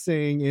I am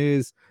saying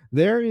is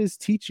there is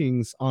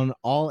teachings on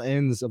all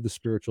ends of the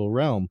spiritual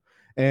realm,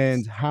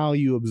 and how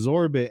you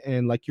absorb it.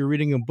 And like you're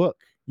reading a book,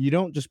 you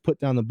don't just put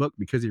down the book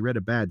because you read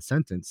a bad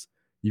sentence.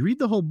 You read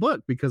the whole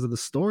book because of the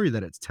story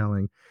that it's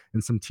telling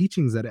and some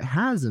teachings that it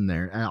has in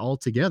there all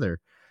together.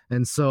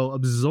 And so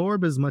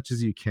absorb as much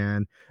as you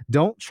can.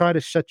 Don't try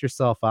to shut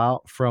yourself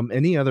out from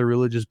any other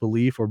religious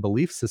belief or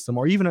belief system,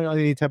 or even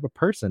any type of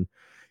person.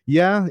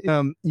 Yeah,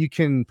 you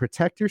can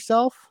protect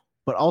yourself,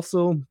 but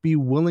also be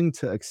willing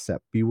to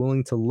accept, be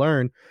willing to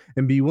learn,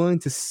 and be willing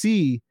to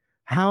see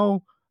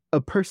how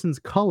a person's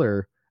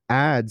color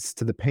adds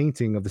to the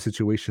painting of the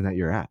situation that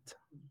you're at.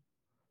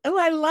 Oh,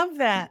 I love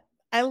that.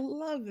 I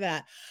love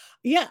that.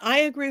 Yeah, I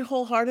agree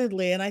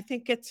wholeheartedly. And I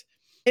think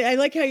I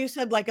like how you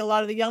said, like, a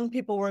lot of the young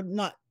people were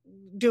not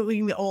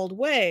doing the old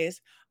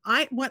ways.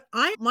 My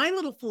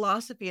little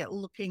philosophy at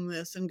looking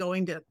this and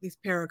going to these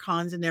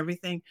paracons and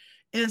everything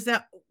is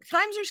that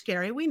times are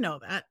scary. We know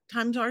that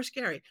times are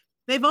scary.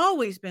 They've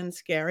always been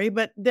scary,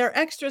 but they're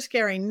extra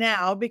scary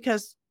now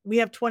because we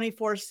have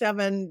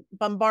 24/7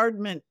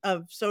 bombardment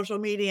of social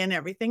media and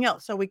everything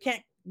else. So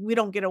we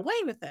don't get away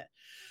with it.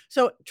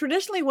 So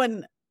traditionally,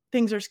 when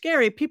things are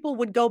scary, people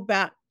would go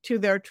back to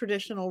their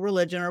traditional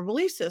religion or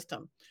belief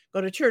system,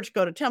 go to church,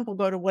 go to temple,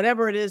 go to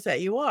whatever it is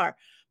that you are.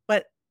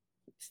 But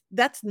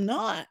that's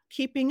not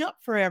keeping up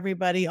for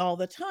everybody all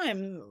the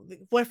time,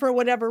 for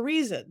whatever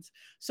reasons.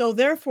 So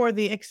therefore,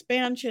 the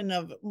expansion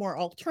of more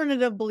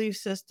alternative belief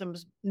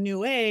systems,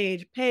 new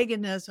age,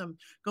 paganism,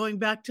 going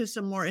back to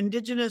some more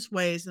indigenous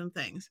ways and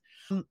things.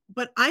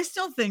 But I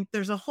still think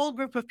there's a whole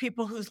group of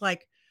people who's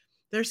like,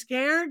 they're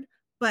scared,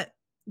 but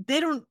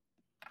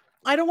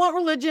I don't want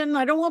religion.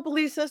 I don't want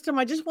belief system.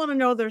 I just want to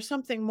know there's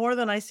something more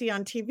than I see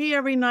on TV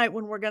every night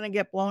when we're going to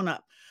get blown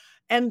up.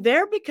 And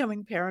they're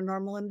becoming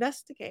paranormal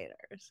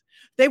investigators.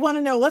 They want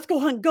to know, let's go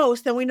hunt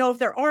ghosts. Then we know if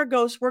there are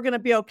ghosts, we're going to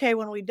be okay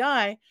when we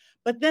die.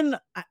 But then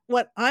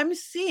what I'm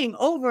seeing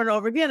over and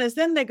over again is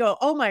then they go,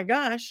 oh my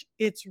gosh,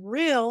 it's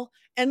real.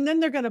 And then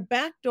they're going to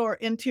backdoor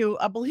into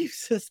a belief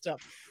system.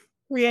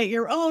 create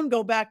your own,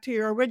 go back to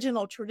your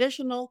original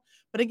traditional.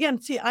 But again,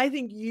 see, I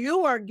think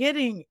you are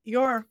getting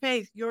your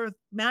faith, your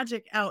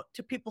magic out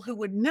to people who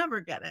would never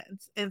get it.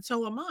 And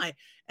so am I.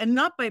 And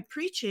not by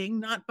preaching,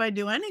 not by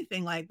do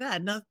anything like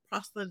that, not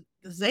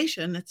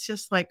proselytization. It's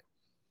just like,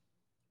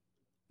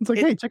 It's like,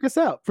 hey, check us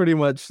out, pretty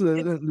much. yeah,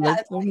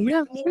 it's like We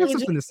have religion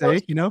something to say,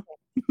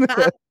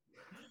 force.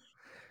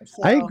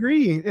 I So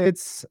agree.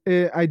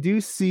 I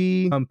do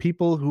see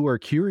people who are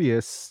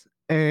curious,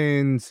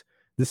 and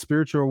the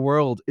spiritual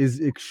world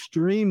is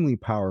extremely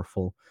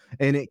powerful,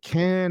 and it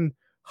can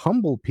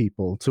humble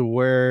people to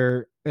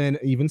where, and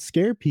even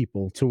scare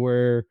people to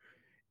where,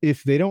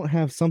 if they don't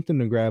have something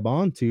to grab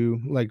onto,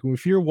 like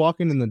if you're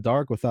walking in the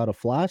dark without a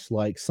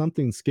flashlight,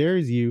 something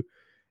scares you,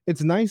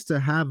 it's nice to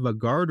have a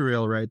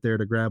guardrail right there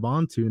to grab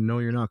onto and know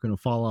you're not going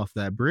to fall off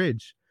that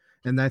bridge.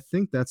 And I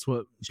think that's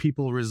what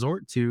people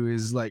resort to,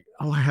 is like,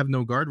 oh, I have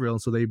no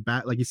guardrail. So they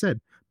back, like you said,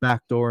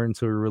 backdoor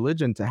into a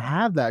religion to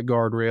have that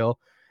guardrail.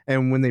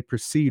 And when they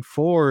proceed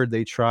forward,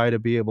 they try to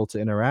be able to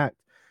interact.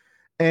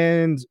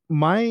 And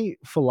my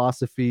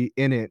philosophy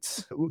in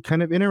it,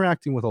 kind of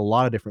interacting with a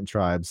lot of different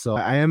tribes. So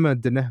I am a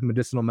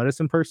medicinal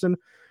medicine person,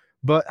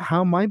 but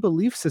how my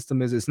belief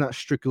system is, it's not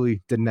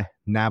strictly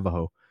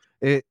Navajo.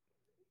 It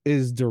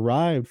is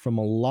derived from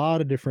a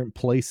lot of different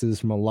places,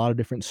 from a lot of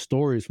different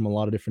stories, from a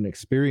lot of different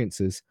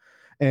experiences.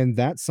 And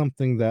that's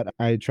something that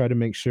I try to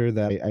make sure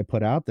that I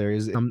put out there,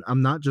 is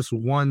I'm not just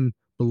one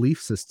belief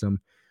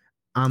system.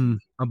 I'm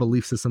a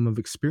belief system of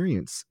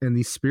experience. And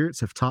these spirits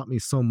have taught me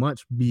so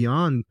much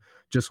beyond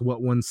just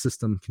what one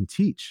system can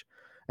teach.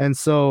 And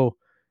so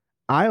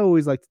I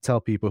always like to tell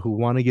people who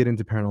want to get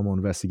into paranormal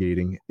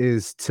investigating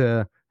is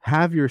to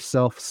have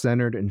yourself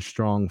centered and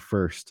strong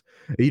first.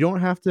 You don't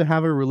have to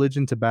have a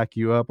religion to back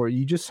you up, or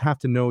you just have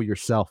to know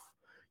yourself.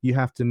 You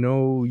have to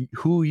know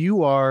who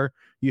you are.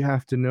 You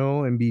have to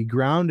know and be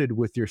grounded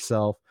with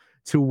yourself,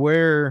 to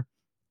where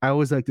I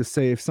always like to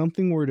say, if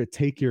something were to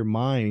take your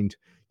mind,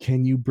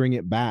 can you bring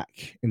it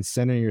back and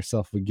center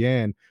yourself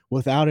again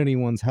without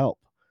anyone's help?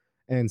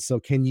 And so,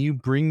 can you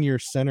bring your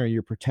center,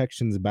 your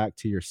protections back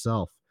to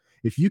yourself?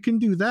 If you can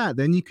do that,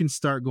 then you can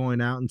start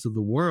going out into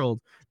the world,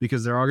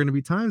 because there are going to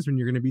be times when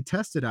you're going to be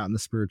tested out in the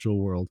spiritual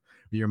world.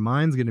 Your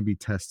mind's going to be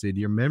tested,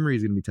 your memory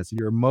is going to be tested,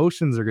 your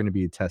emotions are going to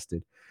be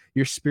tested,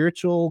 your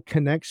spiritual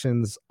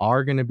connections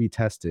are going to be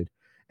tested.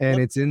 And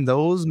yep. it's in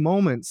those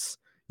moments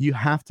you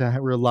have to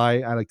rely,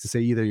 I like to say,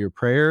 either your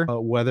prayer,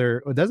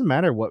 whether it doesn't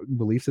matter what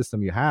belief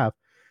system you have,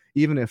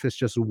 even if it's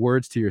just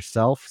words to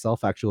yourself,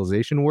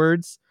 self-actualization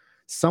words,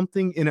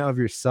 something in and of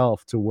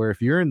yourself, to where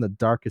if you're in the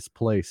darkest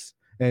place,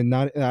 and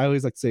not, I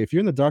always like to say, if you're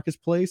in the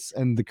darkest place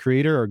and the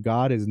creator or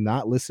God is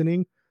not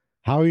listening,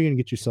 how are you going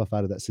to get yourself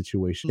out of that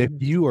situation? If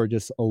you are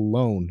just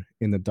alone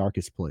in the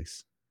darkest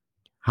place,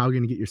 how are you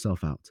going to get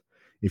yourself out?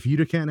 If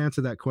you can't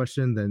answer that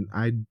question, then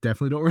I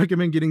definitely don't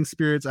recommend getting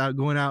spirits out,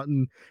 going out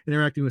and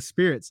interacting with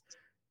spirits,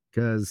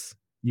 because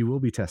you will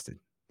be tested.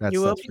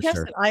 You will That's be for sure.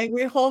 tested. I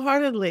agree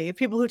wholeheartedly.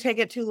 People who take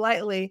it too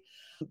lightly,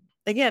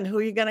 again, who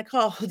are you going to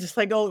call? Just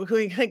like, oh, who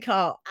are you going to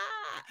call?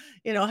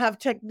 Have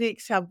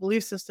techniques, have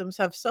belief systems,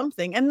 have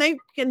something, and they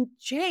can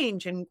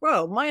change and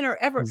grow. Mine are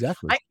ever.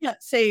 Exactly. I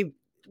can't say,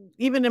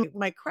 even in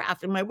my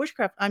craft, in my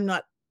witchcraft, I'm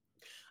not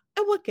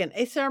a Wiccan,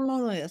 a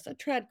ceremonialist, a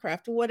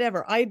tradcraft,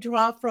 whatever. I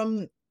draw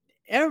from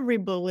every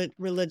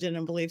religion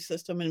and belief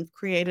system and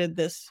created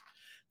this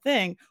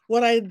thing.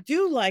 What I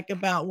do like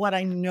about what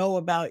I know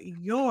about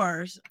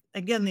yours,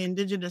 again, the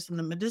indigenous and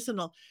the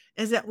medicinal,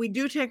 is that we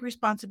do take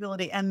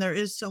responsibility, and there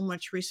is so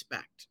much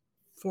respect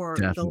for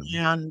Definitely. the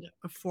land,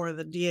 for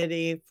the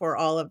deity, for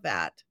all of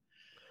that.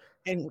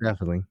 And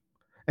Definitely.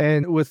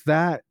 And with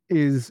that,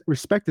 is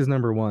respect is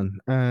number one.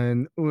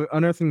 And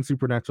Unearthing the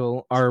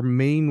Supernatural, our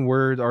main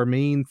word, our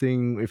main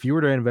thing, if you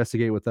were to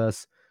investigate with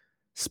us,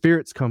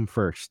 spirits come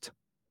first.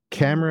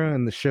 Camera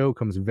and the show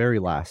comes very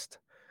last.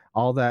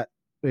 All that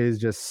is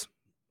just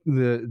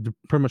the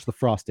pretty much the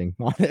frosting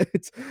on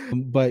it.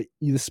 But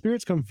the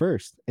spirits come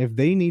first. If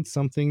they need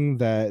something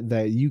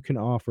that you can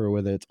offer,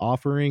 whether it's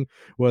offering,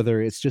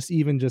 whether it's just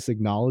even just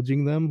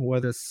acknowledging them,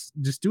 whether it's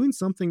just doing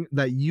something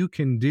that you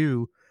can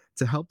do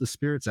to help the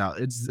spirits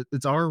out,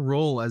 it's our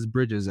role as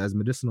bridges, as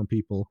medicinal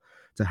people,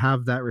 to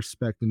have that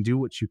respect and do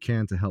what you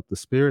can to help the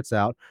spirits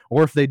out.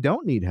 Or if they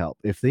don't need help,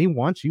 if they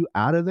want you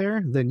out of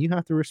there, then you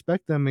have to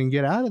respect them and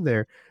get out of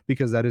there,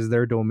 because that is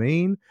their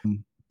domain.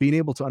 Being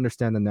able to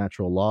understand the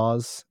natural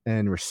laws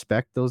and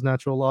respect those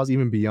natural laws,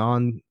 even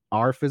beyond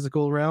our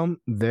physical realm,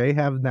 they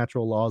have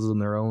natural laws on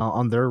their own,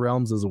 on their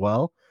realms as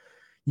well.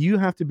 You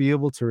have to be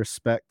able to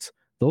respect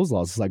those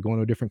laws. It's like going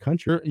to a different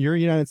country. Your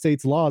United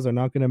States laws are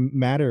not going to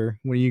matter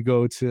when you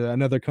go to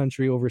another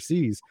country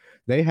overseas.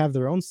 They have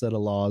their own set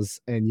of laws,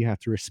 and you have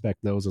to respect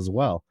those as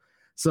well.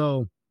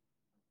 So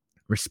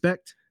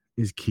respect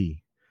is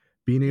key.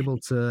 Being able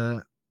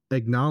to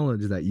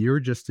acknowledge that you're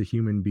just a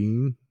human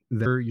being,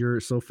 that you're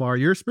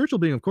a spiritual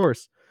being, of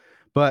course,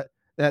 but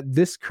at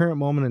this current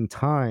moment in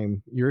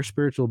time, you're a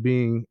spiritual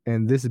being,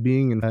 and this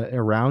being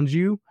around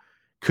you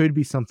could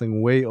be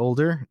something way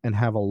older and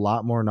have a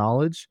lot more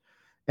knowledge.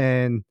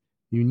 And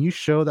when you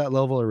show that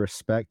level of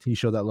respect, you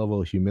show that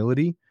level of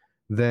humility,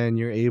 then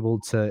you're able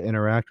to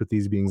interact with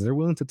these beings. They're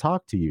willing to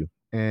talk to you.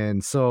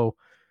 And so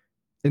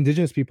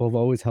indigenous people have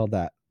always held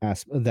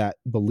that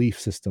belief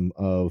system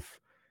of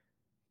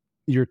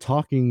you're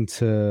talking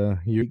to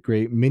your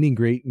many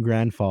great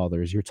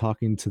grandfathers, you're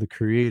talking to the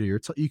creator,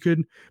 you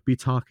could be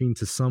talking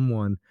to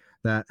someone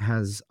that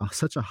has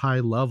such a high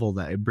level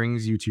that it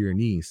brings you to your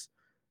knees.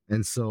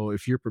 And so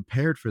if you're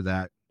prepared for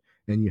that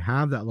and you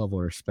have that level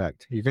of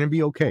respect, you're going to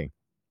be okay.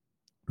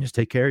 Just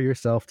take care of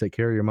yourself, take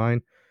care of your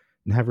mind,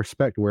 and have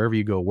respect wherever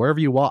you go, wherever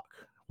you walk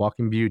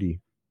in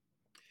beauty.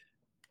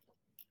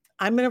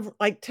 I'm gonna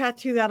like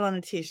tattoo that on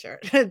a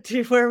t-shirt.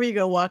 To wherever you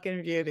go, walk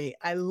in beauty.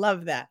 I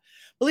love that.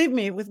 Believe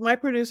me, with my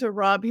producer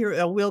Rob here,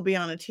 it will be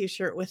on a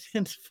t-shirt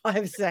within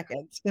 5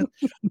 seconds.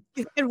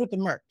 He's good with the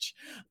merch.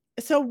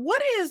 So,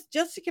 what is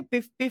just to get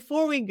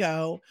before we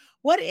go?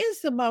 What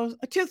is the most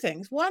two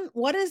things? One,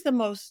 what is the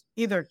most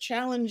either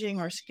challenging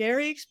or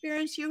scary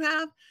experience you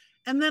have?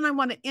 And then I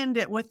want to end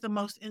it with the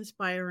most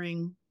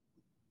inspiring,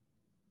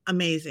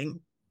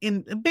 amazing.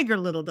 In big or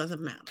little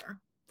doesn't matter.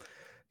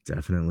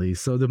 Definitely.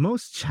 So the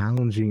most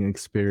challenging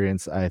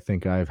experience I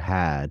think I've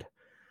had,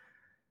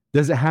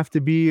 does it have to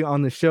be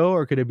on the show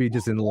or could it be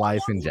just in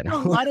life in No,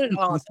 general? not at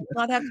all. It does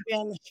not have to be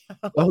on the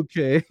show.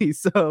 Okay.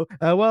 So,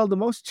 well, the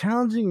most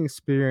challenging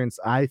experience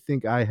I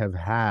think I have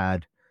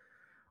had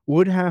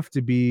would have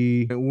to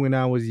be when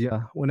I was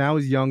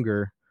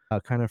younger,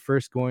 kind of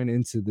first going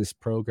into this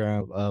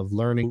program of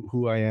learning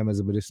who I am as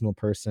a medicinal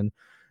person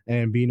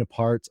and being a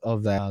part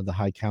of the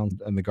high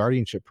count and the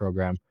guardianship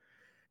program.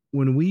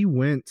 When we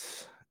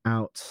went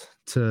out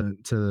to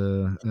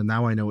and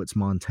now I know it's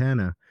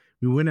Montana.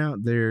 We went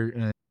out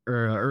there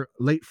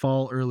late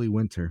fall, early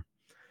winter,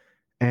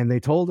 and they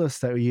told us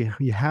that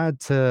we had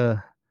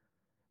to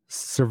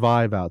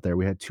survive out there.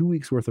 We had 2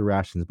 weeks worth of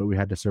rations, but we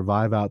had to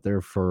survive out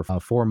there for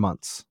 4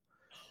 months.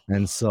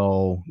 And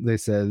so they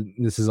said,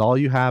 "This is all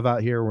you have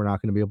out here. We're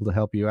not going to be able to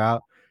help you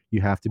out.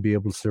 You have to be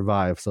able to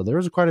survive." So there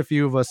was quite a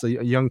few of us,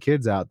 young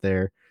kids out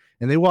there,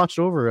 and they watched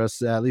over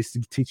us, at least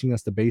teaching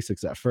us the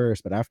basics at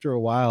first. But after a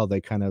while,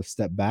 they kind of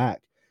stepped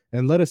back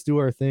and let us do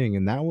our thing.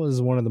 And that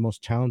was one of the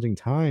most challenging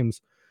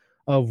times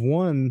of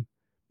one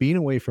being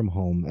away from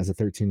home as a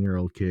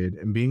 13-year-old kid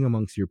and being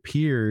amongst your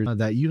peers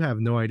that you have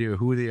no idea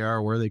who they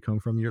are, where they come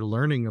from. You're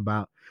learning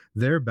about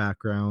their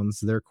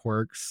backgrounds, their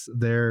quirks,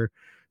 their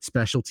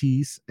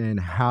specialties, and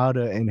how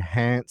to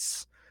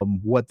enhance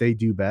what they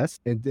do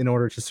best in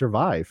order to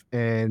survive,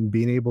 and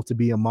being able to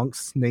be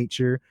amongst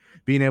nature,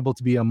 being able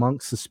to be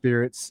amongst the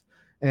spirits,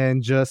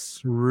 and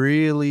just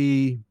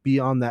really be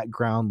on that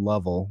ground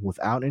level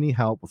without any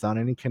help, without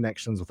any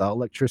connections, without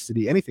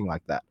electricity, anything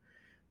like that.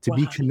 To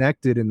be Wow.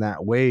 connected in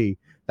that way,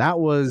 that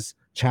was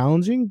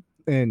challenging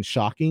and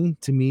shocking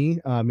to me.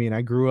 I mean,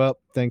 I grew up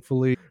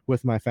thankfully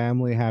with my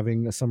family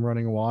having some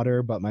running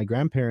water, but my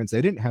grandparents,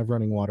 they didn't have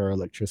running water or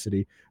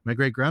electricity. My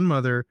great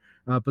grandmother,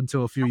 up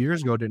until a few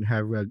years ago, didn't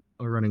have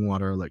running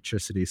water or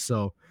electricity.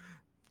 So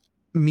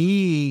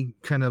me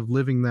kind of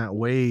living that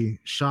way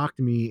shocked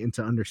me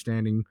into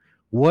understanding,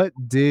 what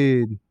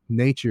did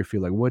nature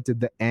feel like? What did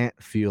the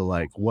ant feel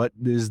like? What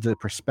is the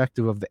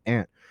perspective of the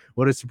ant?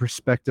 What is the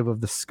perspective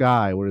of the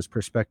sky? What is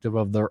perspective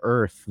of the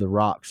earth, the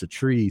rocks, the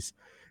trees?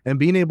 And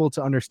being able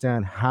to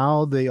understand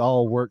how they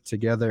all work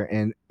together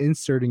and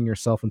inserting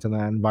yourself into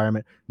that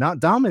environment, not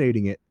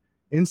dominating it,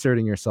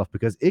 inserting yourself,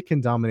 because it can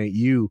dominate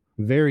you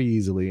very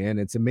easily. And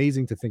it's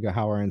amazing to think of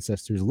how our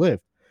ancestors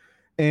lived.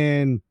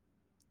 And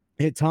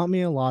it taught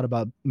me a lot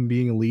about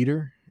being a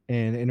leader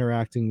and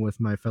interacting with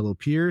my fellow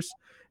peers.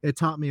 It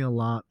taught me a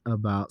lot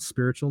about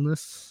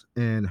spiritualness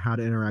and how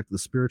to interact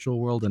with the spiritual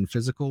world and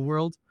physical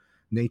world,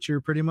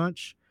 nature pretty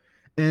much.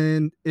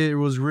 And it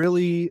was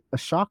really a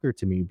shocker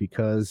to me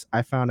because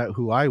I found out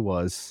who I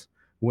was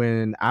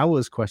when I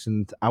was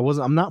questioned.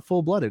 I'm not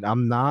full blooded.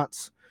 I'm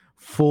not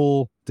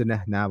full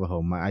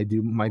Navajo.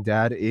 My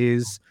dad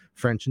is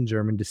French and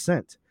German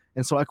descent.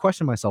 And so I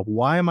questioned myself,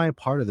 why am I a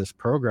part of this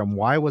program?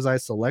 Why was I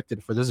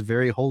selected for this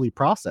very holy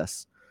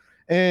process?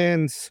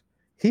 And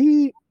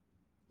it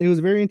was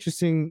very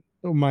interesting.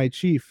 My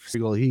chief,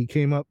 he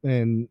came up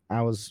and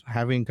I was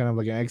having kind of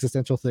like an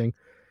existential thing.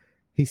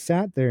 He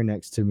sat there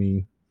next to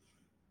me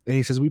and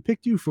he says, "We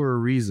picked you for a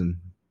reason.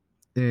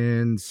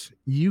 And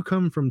you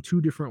come from two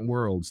different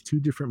worlds, two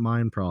different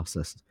mind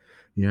processes.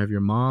 You have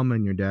your mom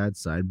and your dad's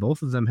side.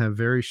 Both of them have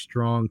very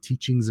strong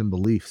teachings and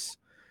beliefs."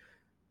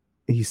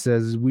 He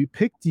says, "We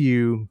picked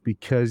you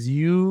because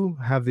you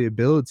have the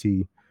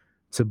ability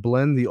to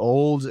blend the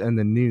old and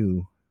the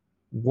new,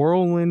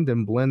 whirlwind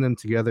and blend them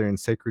together in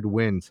sacred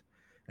wind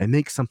and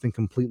make something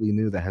completely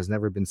new that has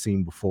never been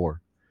seen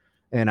before."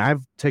 And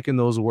I've taken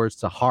those words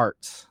to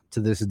heart to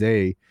this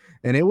day.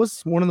 And it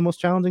was one of the most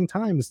challenging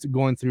times to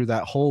going through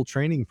that whole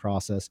training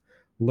process,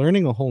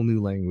 learning a whole new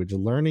language,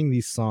 learning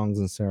these songs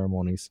and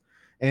ceremonies,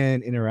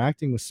 and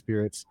interacting with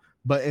spirits.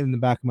 But in the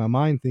back of my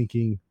mind,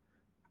 thinking,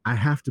 I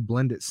have to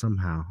blend it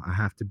somehow. I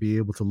have to be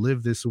able to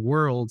live this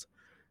world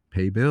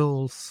pay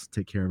bills,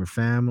 take care of a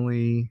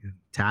family,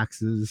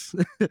 taxes,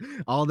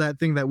 all that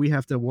thing that we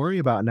have to worry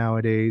about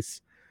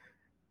nowadays.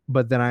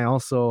 But then I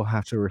also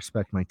have to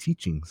respect my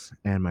teachings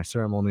and my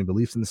ceremonial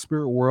beliefs in the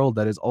spirit world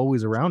that is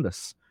always around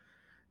us.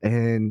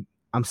 And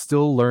I'm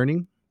still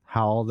learning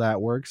how all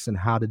that works and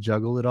how to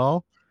juggle it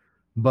all.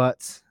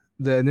 But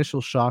the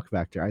initial shock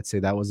factor, I'd say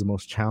that was the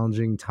most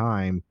challenging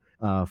time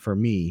for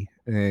me.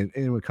 And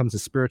when it comes to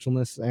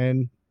spiritualness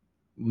and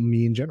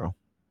me in general.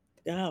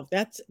 Oh,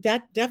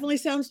 that definitely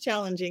sounds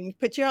challenging.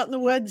 Put you out in the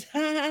woods.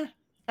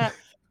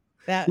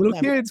 That Little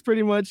never. kids,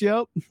 pretty much.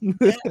 Yep.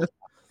 Yeah,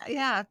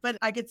 yeah, but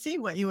I could see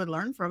what you would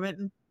learn from it.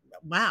 And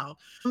wow.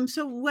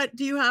 So what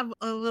do you have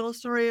a little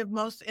story of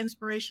most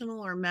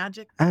inspirational or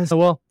magic? And so,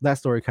 well, that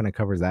story kind of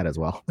covers that as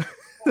well.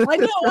 I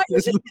know. I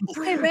was just going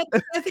to say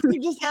that. I think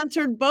you just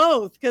answered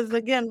both because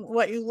again,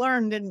 what you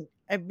learned, and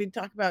I've been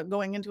talking about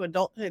going into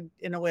adulthood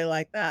in a way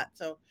like that.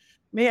 So,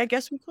 I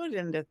guess we could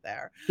end it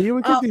there. Yeah,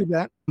 we could do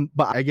that.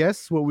 But I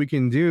guess what we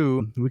can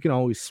do, we can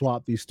always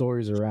swap these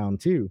stories around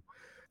too.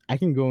 I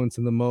can go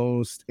into the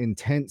most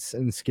intense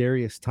and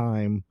scariest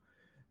time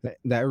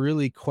that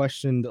really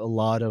questioned a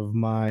lot of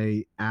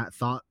my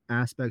thought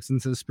aspects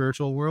into the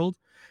spiritual world.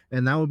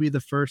 And that would be the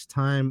first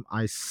time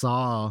I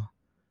saw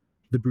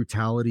the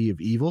brutality of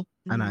evil.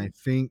 And I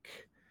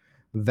think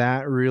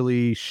that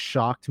really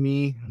shocked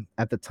me.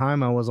 At the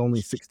time, I was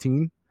only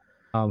 16.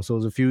 So it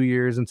was a few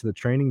years into the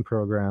training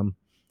program.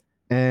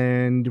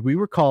 And we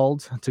were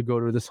called to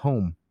go to this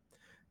home.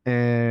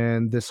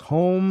 And this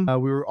home,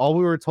 we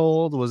were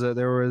told was that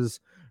there was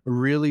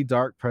really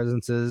dark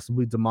presences,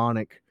 really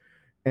demonic.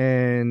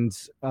 And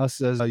us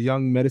as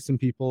young medicine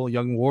people,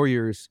 young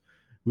warriors,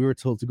 we were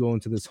told to go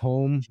into this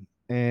home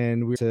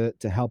and we were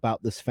to help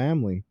out this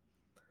family.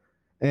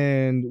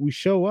 And we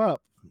show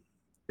up.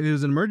 It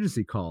was an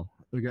emergency call.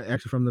 We got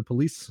actually from the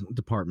police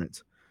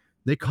department.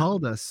 They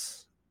called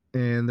us,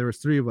 and there was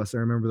three of us. I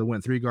remember that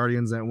went, three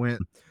guardians that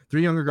went,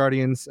 three younger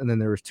guardians, and then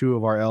there was two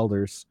of our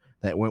elders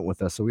that went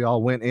with us. So we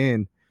all went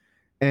in,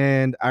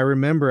 and I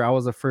remember I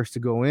was the first to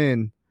go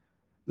in.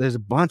 There's a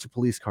bunch of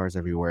police cars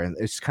everywhere, and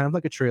it's kind of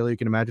like a trailer. You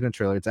can imagine a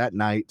trailer. It's at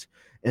night,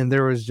 and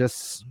there was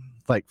just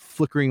like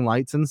flickering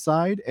lights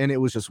inside, and it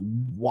was just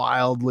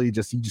wildly you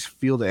just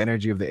feel the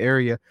energy of the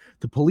area.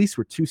 The police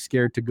were too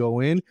scared to go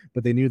in,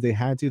 but they knew they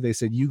had to. They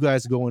said, "You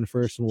guys go in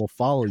first, and we'll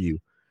follow you."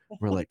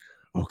 We're like,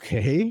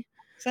 okay.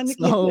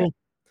 So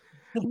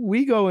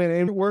we go in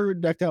and we're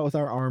decked out with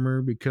our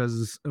armor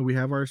because we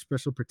have our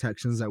special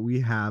protections that we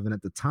have. And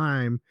at the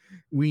time,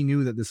 we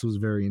knew that this was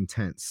very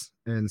intense.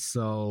 And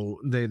so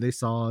they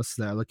saw us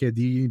that, look at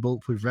the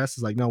bulletproof vest.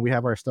 Is like, no, we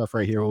have our stuff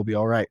right here. We'll be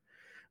all right.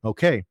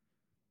 Okay.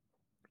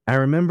 I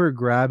remember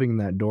grabbing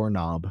that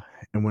doorknob.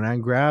 And when I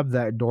grabbed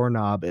that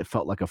doorknob, it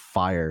felt like a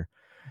fire.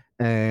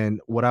 And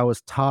what I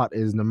was taught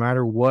is no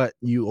matter what,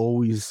 you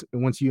always,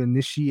 once you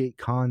initiate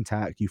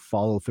contact, you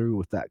follow through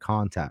with that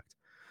contact.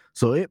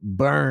 So it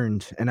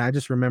burned, and I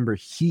just remember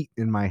heat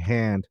in my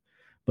hand,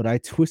 but I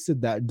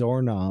twisted that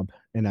doorknob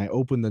and I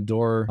opened the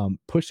door,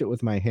 pushed it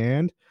with my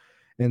hand,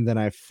 and then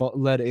I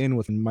let in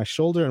with my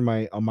shoulder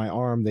and on my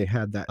arm. They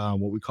had that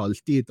what we call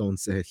which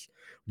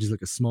is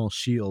like a small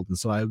shield, and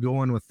so I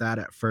go in with that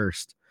at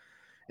first.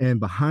 And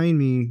behind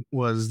me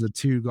was the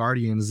two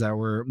guardians that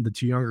were the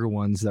two younger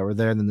ones that were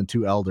there, and then the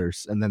two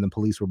elders, and then the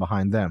police were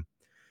behind them.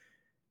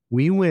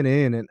 We went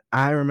in, and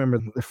I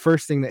remember the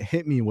first thing that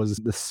hit me was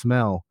the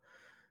smell.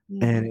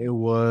 And it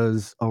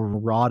was a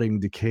rotting,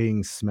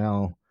 decaying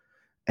smell.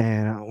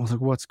 And I was like,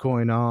 what's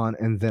going on?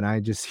 And then I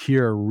just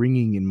hear a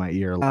ringing in my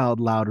ear,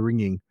 loud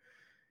ringing.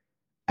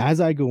 As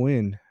I go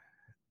in,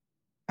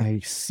 I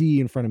see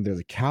in front of me,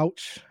 there's a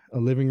couch, a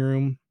living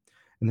room,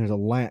 and there's a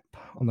lamp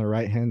on the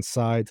right-hand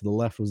side. To the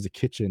left was the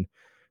kitchen.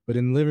 But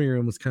in the living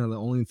room was kind of the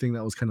only thing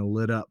that was kind of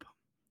lit up.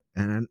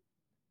 And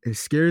it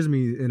scares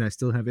me, and I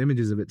still have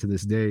images of it to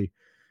this day.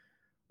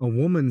 A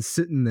woman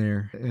sitting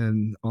there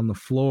and on the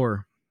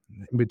floor,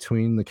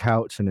 between the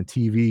couch and a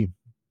TV.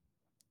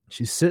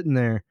 She's sitting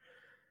there,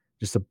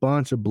 just a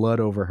bunch of blood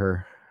over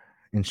her,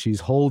 and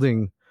she's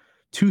holding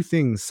two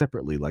things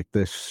separately like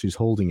this. She's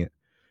holding it.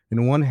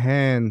 In one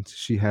hand,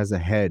 she has a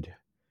head,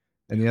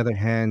 and the other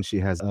hand, she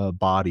has a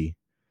body.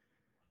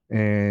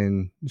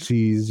 And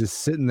she's just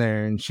sitting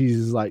there, and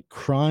she's like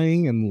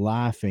crying and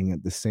laughing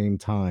at the same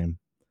time.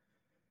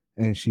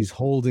 And she's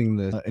holding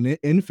an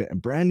infant, a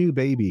brand new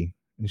baby,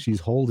 and she's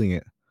holding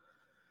it.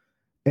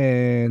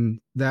 And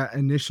that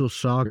initial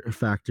shock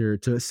factor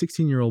to a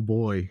 16-year-old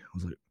boy, I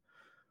was like,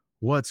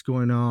 what's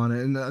going on?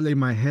 And in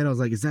my head, I was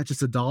like, is that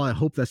just a doll? I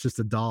hope that's just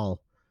a doll.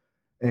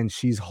 And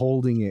she's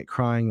holding it,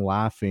 crying,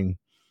 laughing.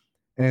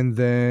 And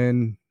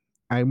then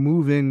I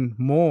move in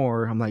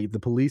more. I'm like,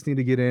 the police need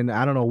to get in.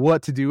 I don't know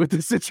what to do with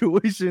this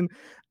situation.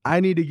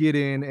 I need to get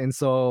in. And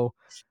so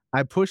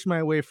I pushed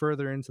my way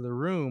further into the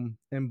room.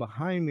 And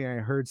behind me, I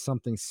heard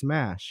something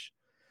smash.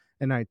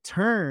 And I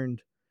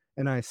turned,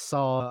 and I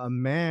saw a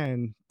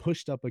man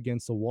pushed up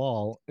against a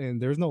wall,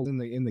 and there's no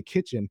in the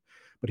kitchen,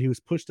 but he was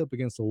pushed up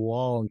against a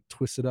wall and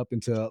twisted up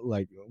into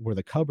like where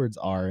the cupboards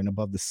are and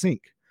above the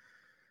sink.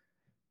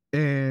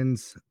 And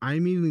I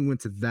immediately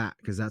went to that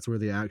because that's where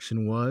the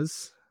action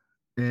was.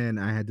 And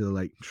I had to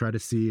like try to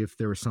see if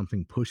there was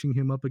something pushing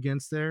him up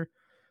against there.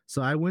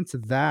 So I went to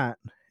that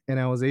and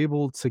I was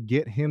able to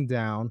get him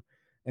down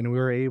and we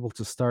were able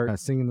to start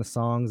singing the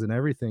songs and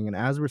everything. And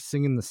as we're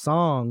singing the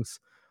songs,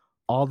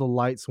 all the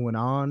lights went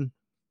on,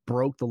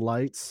 broke the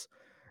lights,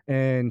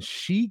 and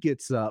she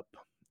gets up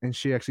and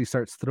she actually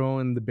starts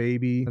throwing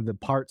the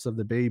parts of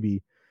the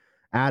baby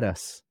at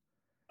us.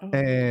 Oh,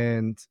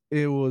 And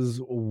it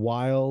was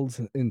wild,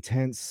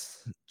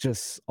 intense,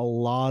 just a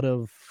lot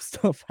of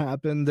stuff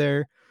happened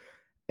there.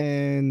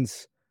 And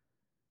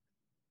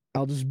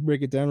I'll just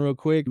break it down real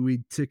quick. We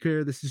took care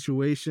of the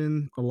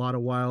situation. A lot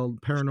of wild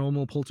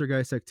paranormal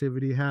poltergeist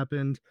activity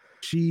happened.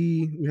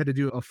 We had to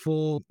do a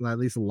full, at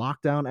least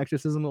lockdown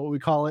exorcism, what we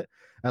call it,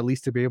 at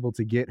least to be able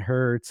to get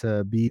her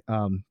to be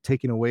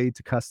taken away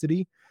to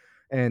custody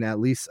and at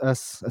least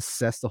us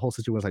assess the whole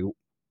situation. Like,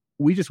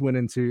 we just went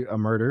into a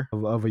murder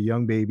of a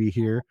young baby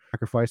here.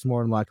 Sacrifice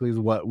more than likely is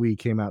what we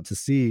came out to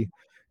see.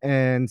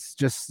 And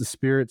just the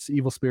spirits,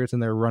 evil spirits in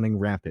there running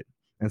rampant.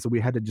 And so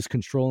we had to just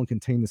control and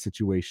contain the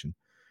situation.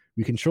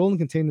 We controlled and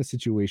contained the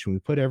situation. We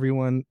put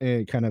everyone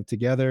kind of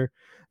together.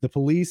 The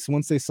police,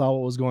 once they saw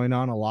what was going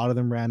on, a lot of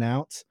them ran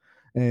out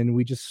and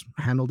we just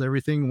handled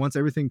everything. Once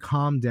everything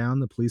calmed down,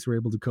 the police were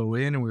able to go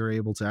in and we were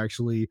able to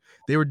actually,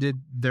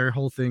 did their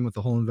whole thing with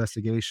the whole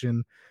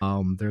investigation.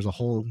 There's a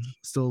whole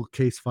still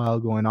case file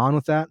going on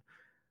with that.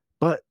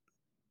 But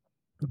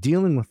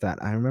dealing with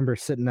that, I remember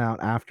sitting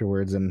out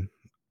afterwards and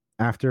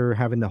after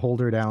having to hold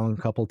her down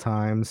a couple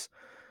times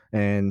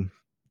and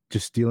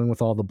just dealing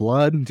with all the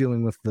blood,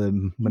 dealing with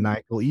the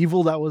maniacal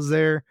evil that was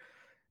there.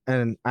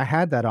 And I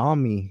had that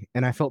on me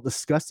and I felt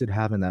disgusted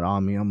having that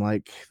on me. I'm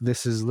like,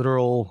 this is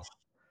literal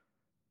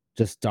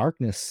just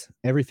darkness,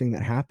 everything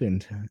that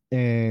happened.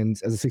 And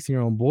as a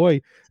 16-year-old boy,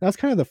 that was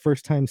kind of the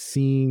first time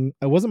seeing,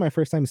 it wasn't my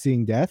first time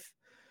seeing death,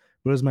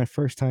 but it was my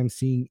first time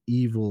seeing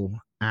evil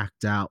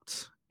act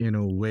out in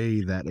a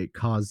way that it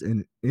caused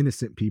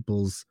innocent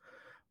people's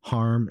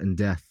harm and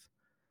death.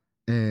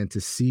 And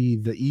to see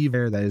the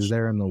evil that is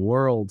there in the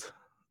world,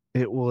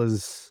 it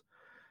was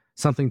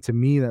something to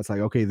me that's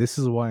like, okay, this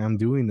is why I'm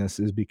doing this,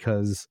 is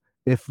because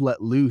if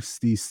let loose,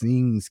 these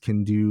things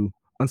can do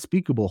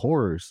unspeakable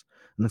horrors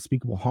and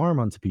unspeakable harm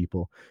onto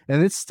people.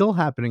 And it's still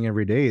happening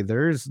every day.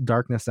 There's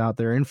darkness out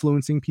there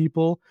influencing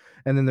people.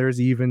 And then there's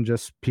even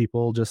just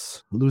people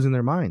just losing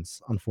their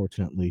minds,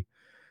 unfortunately.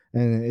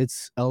 And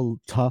it's a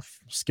tough,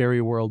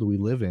 scary world we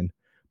live in.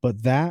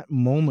 But that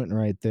moment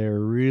right there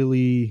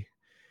really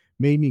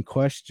made me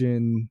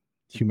question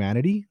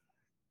humanity.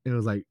 It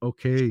was like,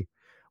 okay,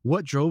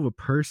 what drove a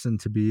person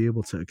to be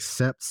able to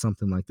accept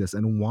something like this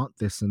and want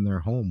this in their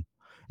home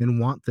and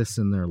want this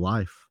in their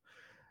life?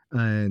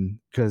 And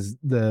because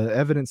the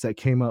evidence that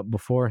came up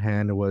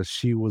beforehand was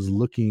she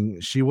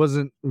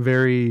wasn't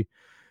very,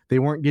 they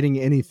weren't getting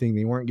anything,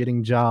 they weren't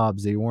getting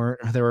jobs, they were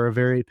a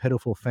very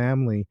pitiful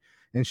family,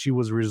 and she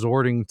was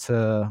resorting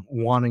to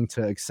wanting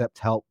to accept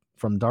help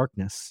from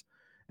darkness,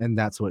 and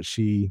that's what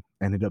she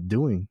ended up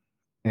doing.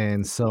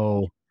 And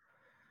so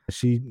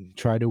she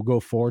tried to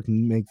go forward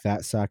and make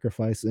that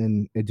sacrifice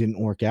and it didn't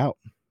work out,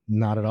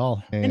 not at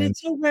all. and And it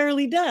so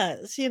rarely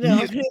does, yeah,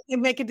 they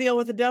make a deal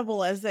with the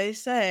devil, as they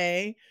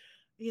say,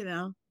 you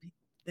know,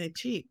 they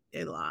cheat,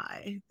 they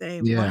lie,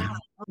 they yeah, wow.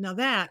 Now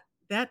that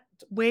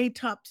way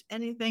tops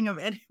anything of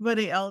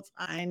anybody else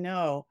I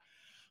know.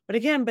 But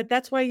again,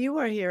 that's why you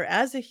are here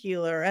as a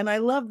healer, and I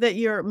love that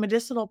you're a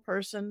medicinal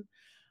person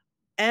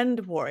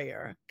and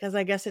warrior, because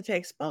I guess it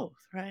takes both,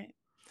 right?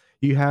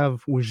 you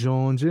have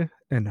Wjonja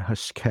and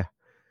Hashke.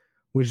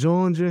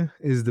 Wjonja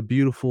is the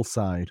beautiful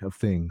side of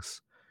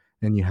things,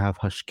 and you have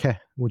Hashke,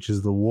 which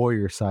is the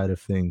warrior side of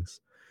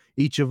things.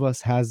 Each of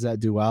us has that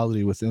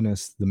duality within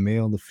us, the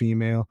male, the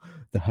female,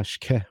 the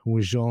Hashke,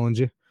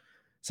 Wjonja.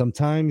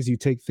 Sometimes you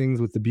take things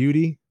with the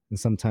beauty, and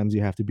sometimes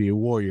you have to be a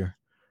warrior.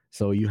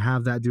 So you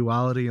have that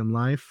duality in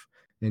life,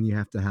 and you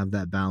have to have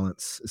that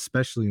balance,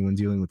 especially when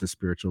dealing with the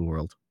spiritual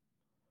world.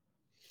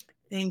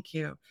 Thank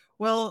you.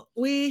 Well,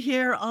 we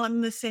here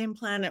on the same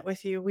planet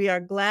with you, we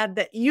are glad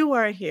that you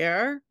are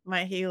here,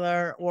 my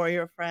healer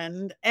warrior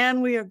friend,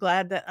 and we are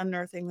glad that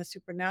Unearthing the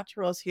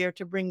Supernatural is here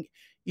to bring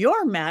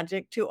your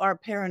magic to our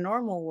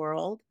paranormal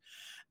world.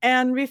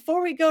 And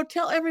before we go,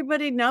 tell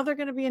everybody, now they're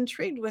going to be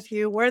intrigued with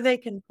you, where they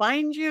can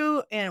find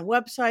you, and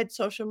website,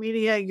 social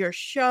media, your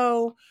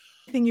show,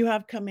 anything you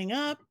have coming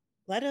up.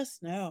 Let us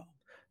know.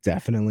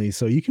 Definitely.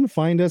 So you can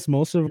find us.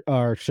 Most of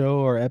our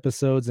show, our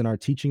episodes, and our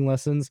teaching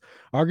lessons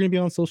are going to be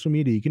on social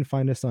media. You can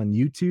find us on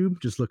YouTube.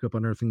 Just look up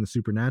Unearthing the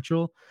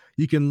Supernatural.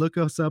 You can look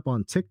us up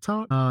on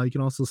TikTok. You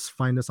can also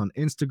find us on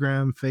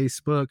Instagram,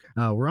 Facebook.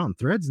 We're on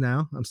Threads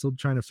now. I'm still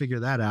trying to figure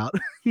that out.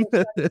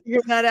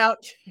 Figure that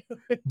out.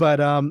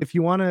 But if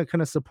you want to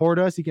kind of support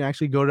us, you can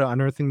actually go to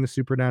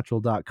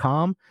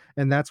unearthingthesupernatural.com,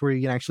 and that's where you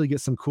can actually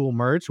get some cool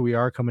merch. We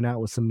are coming out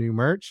with some new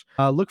merch.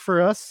 Look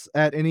for us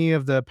at any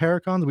of the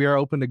Paracons. We are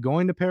open to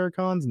going to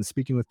Paracons and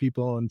speaking with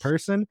people in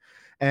person,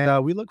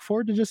 and we look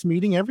forward to just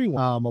meeting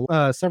everyone.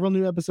 Several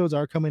new episodes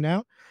are coming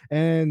out,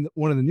 and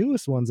one of the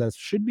newest ones that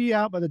should be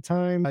out by the time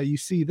you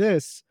see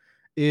this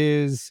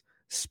is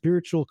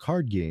spiritual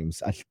card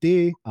games. How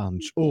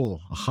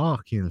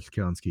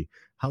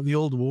the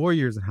old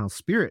warriors and how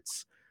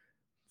spirits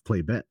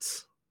play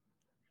bets.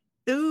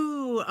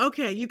 Ooh,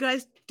 okay. You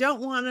guys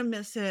don't want to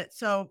miss it.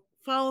 So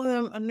follow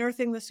them,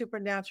 Unearthing the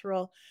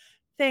Supernatural.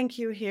 Thank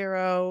you,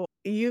 Hero.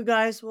 You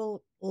guys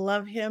will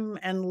love him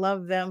and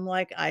love them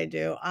like I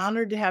do.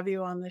 Honored to have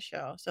you on the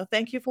show. So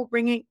thank you for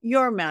bringing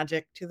your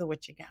magic to the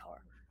witching hour.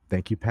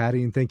 Thank you,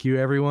 Patti, and thank you,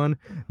 everyone.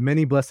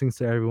 Many blessings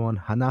to everyone.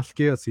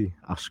 Hanashkeosi,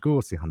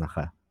 ashkuosi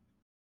hanacha.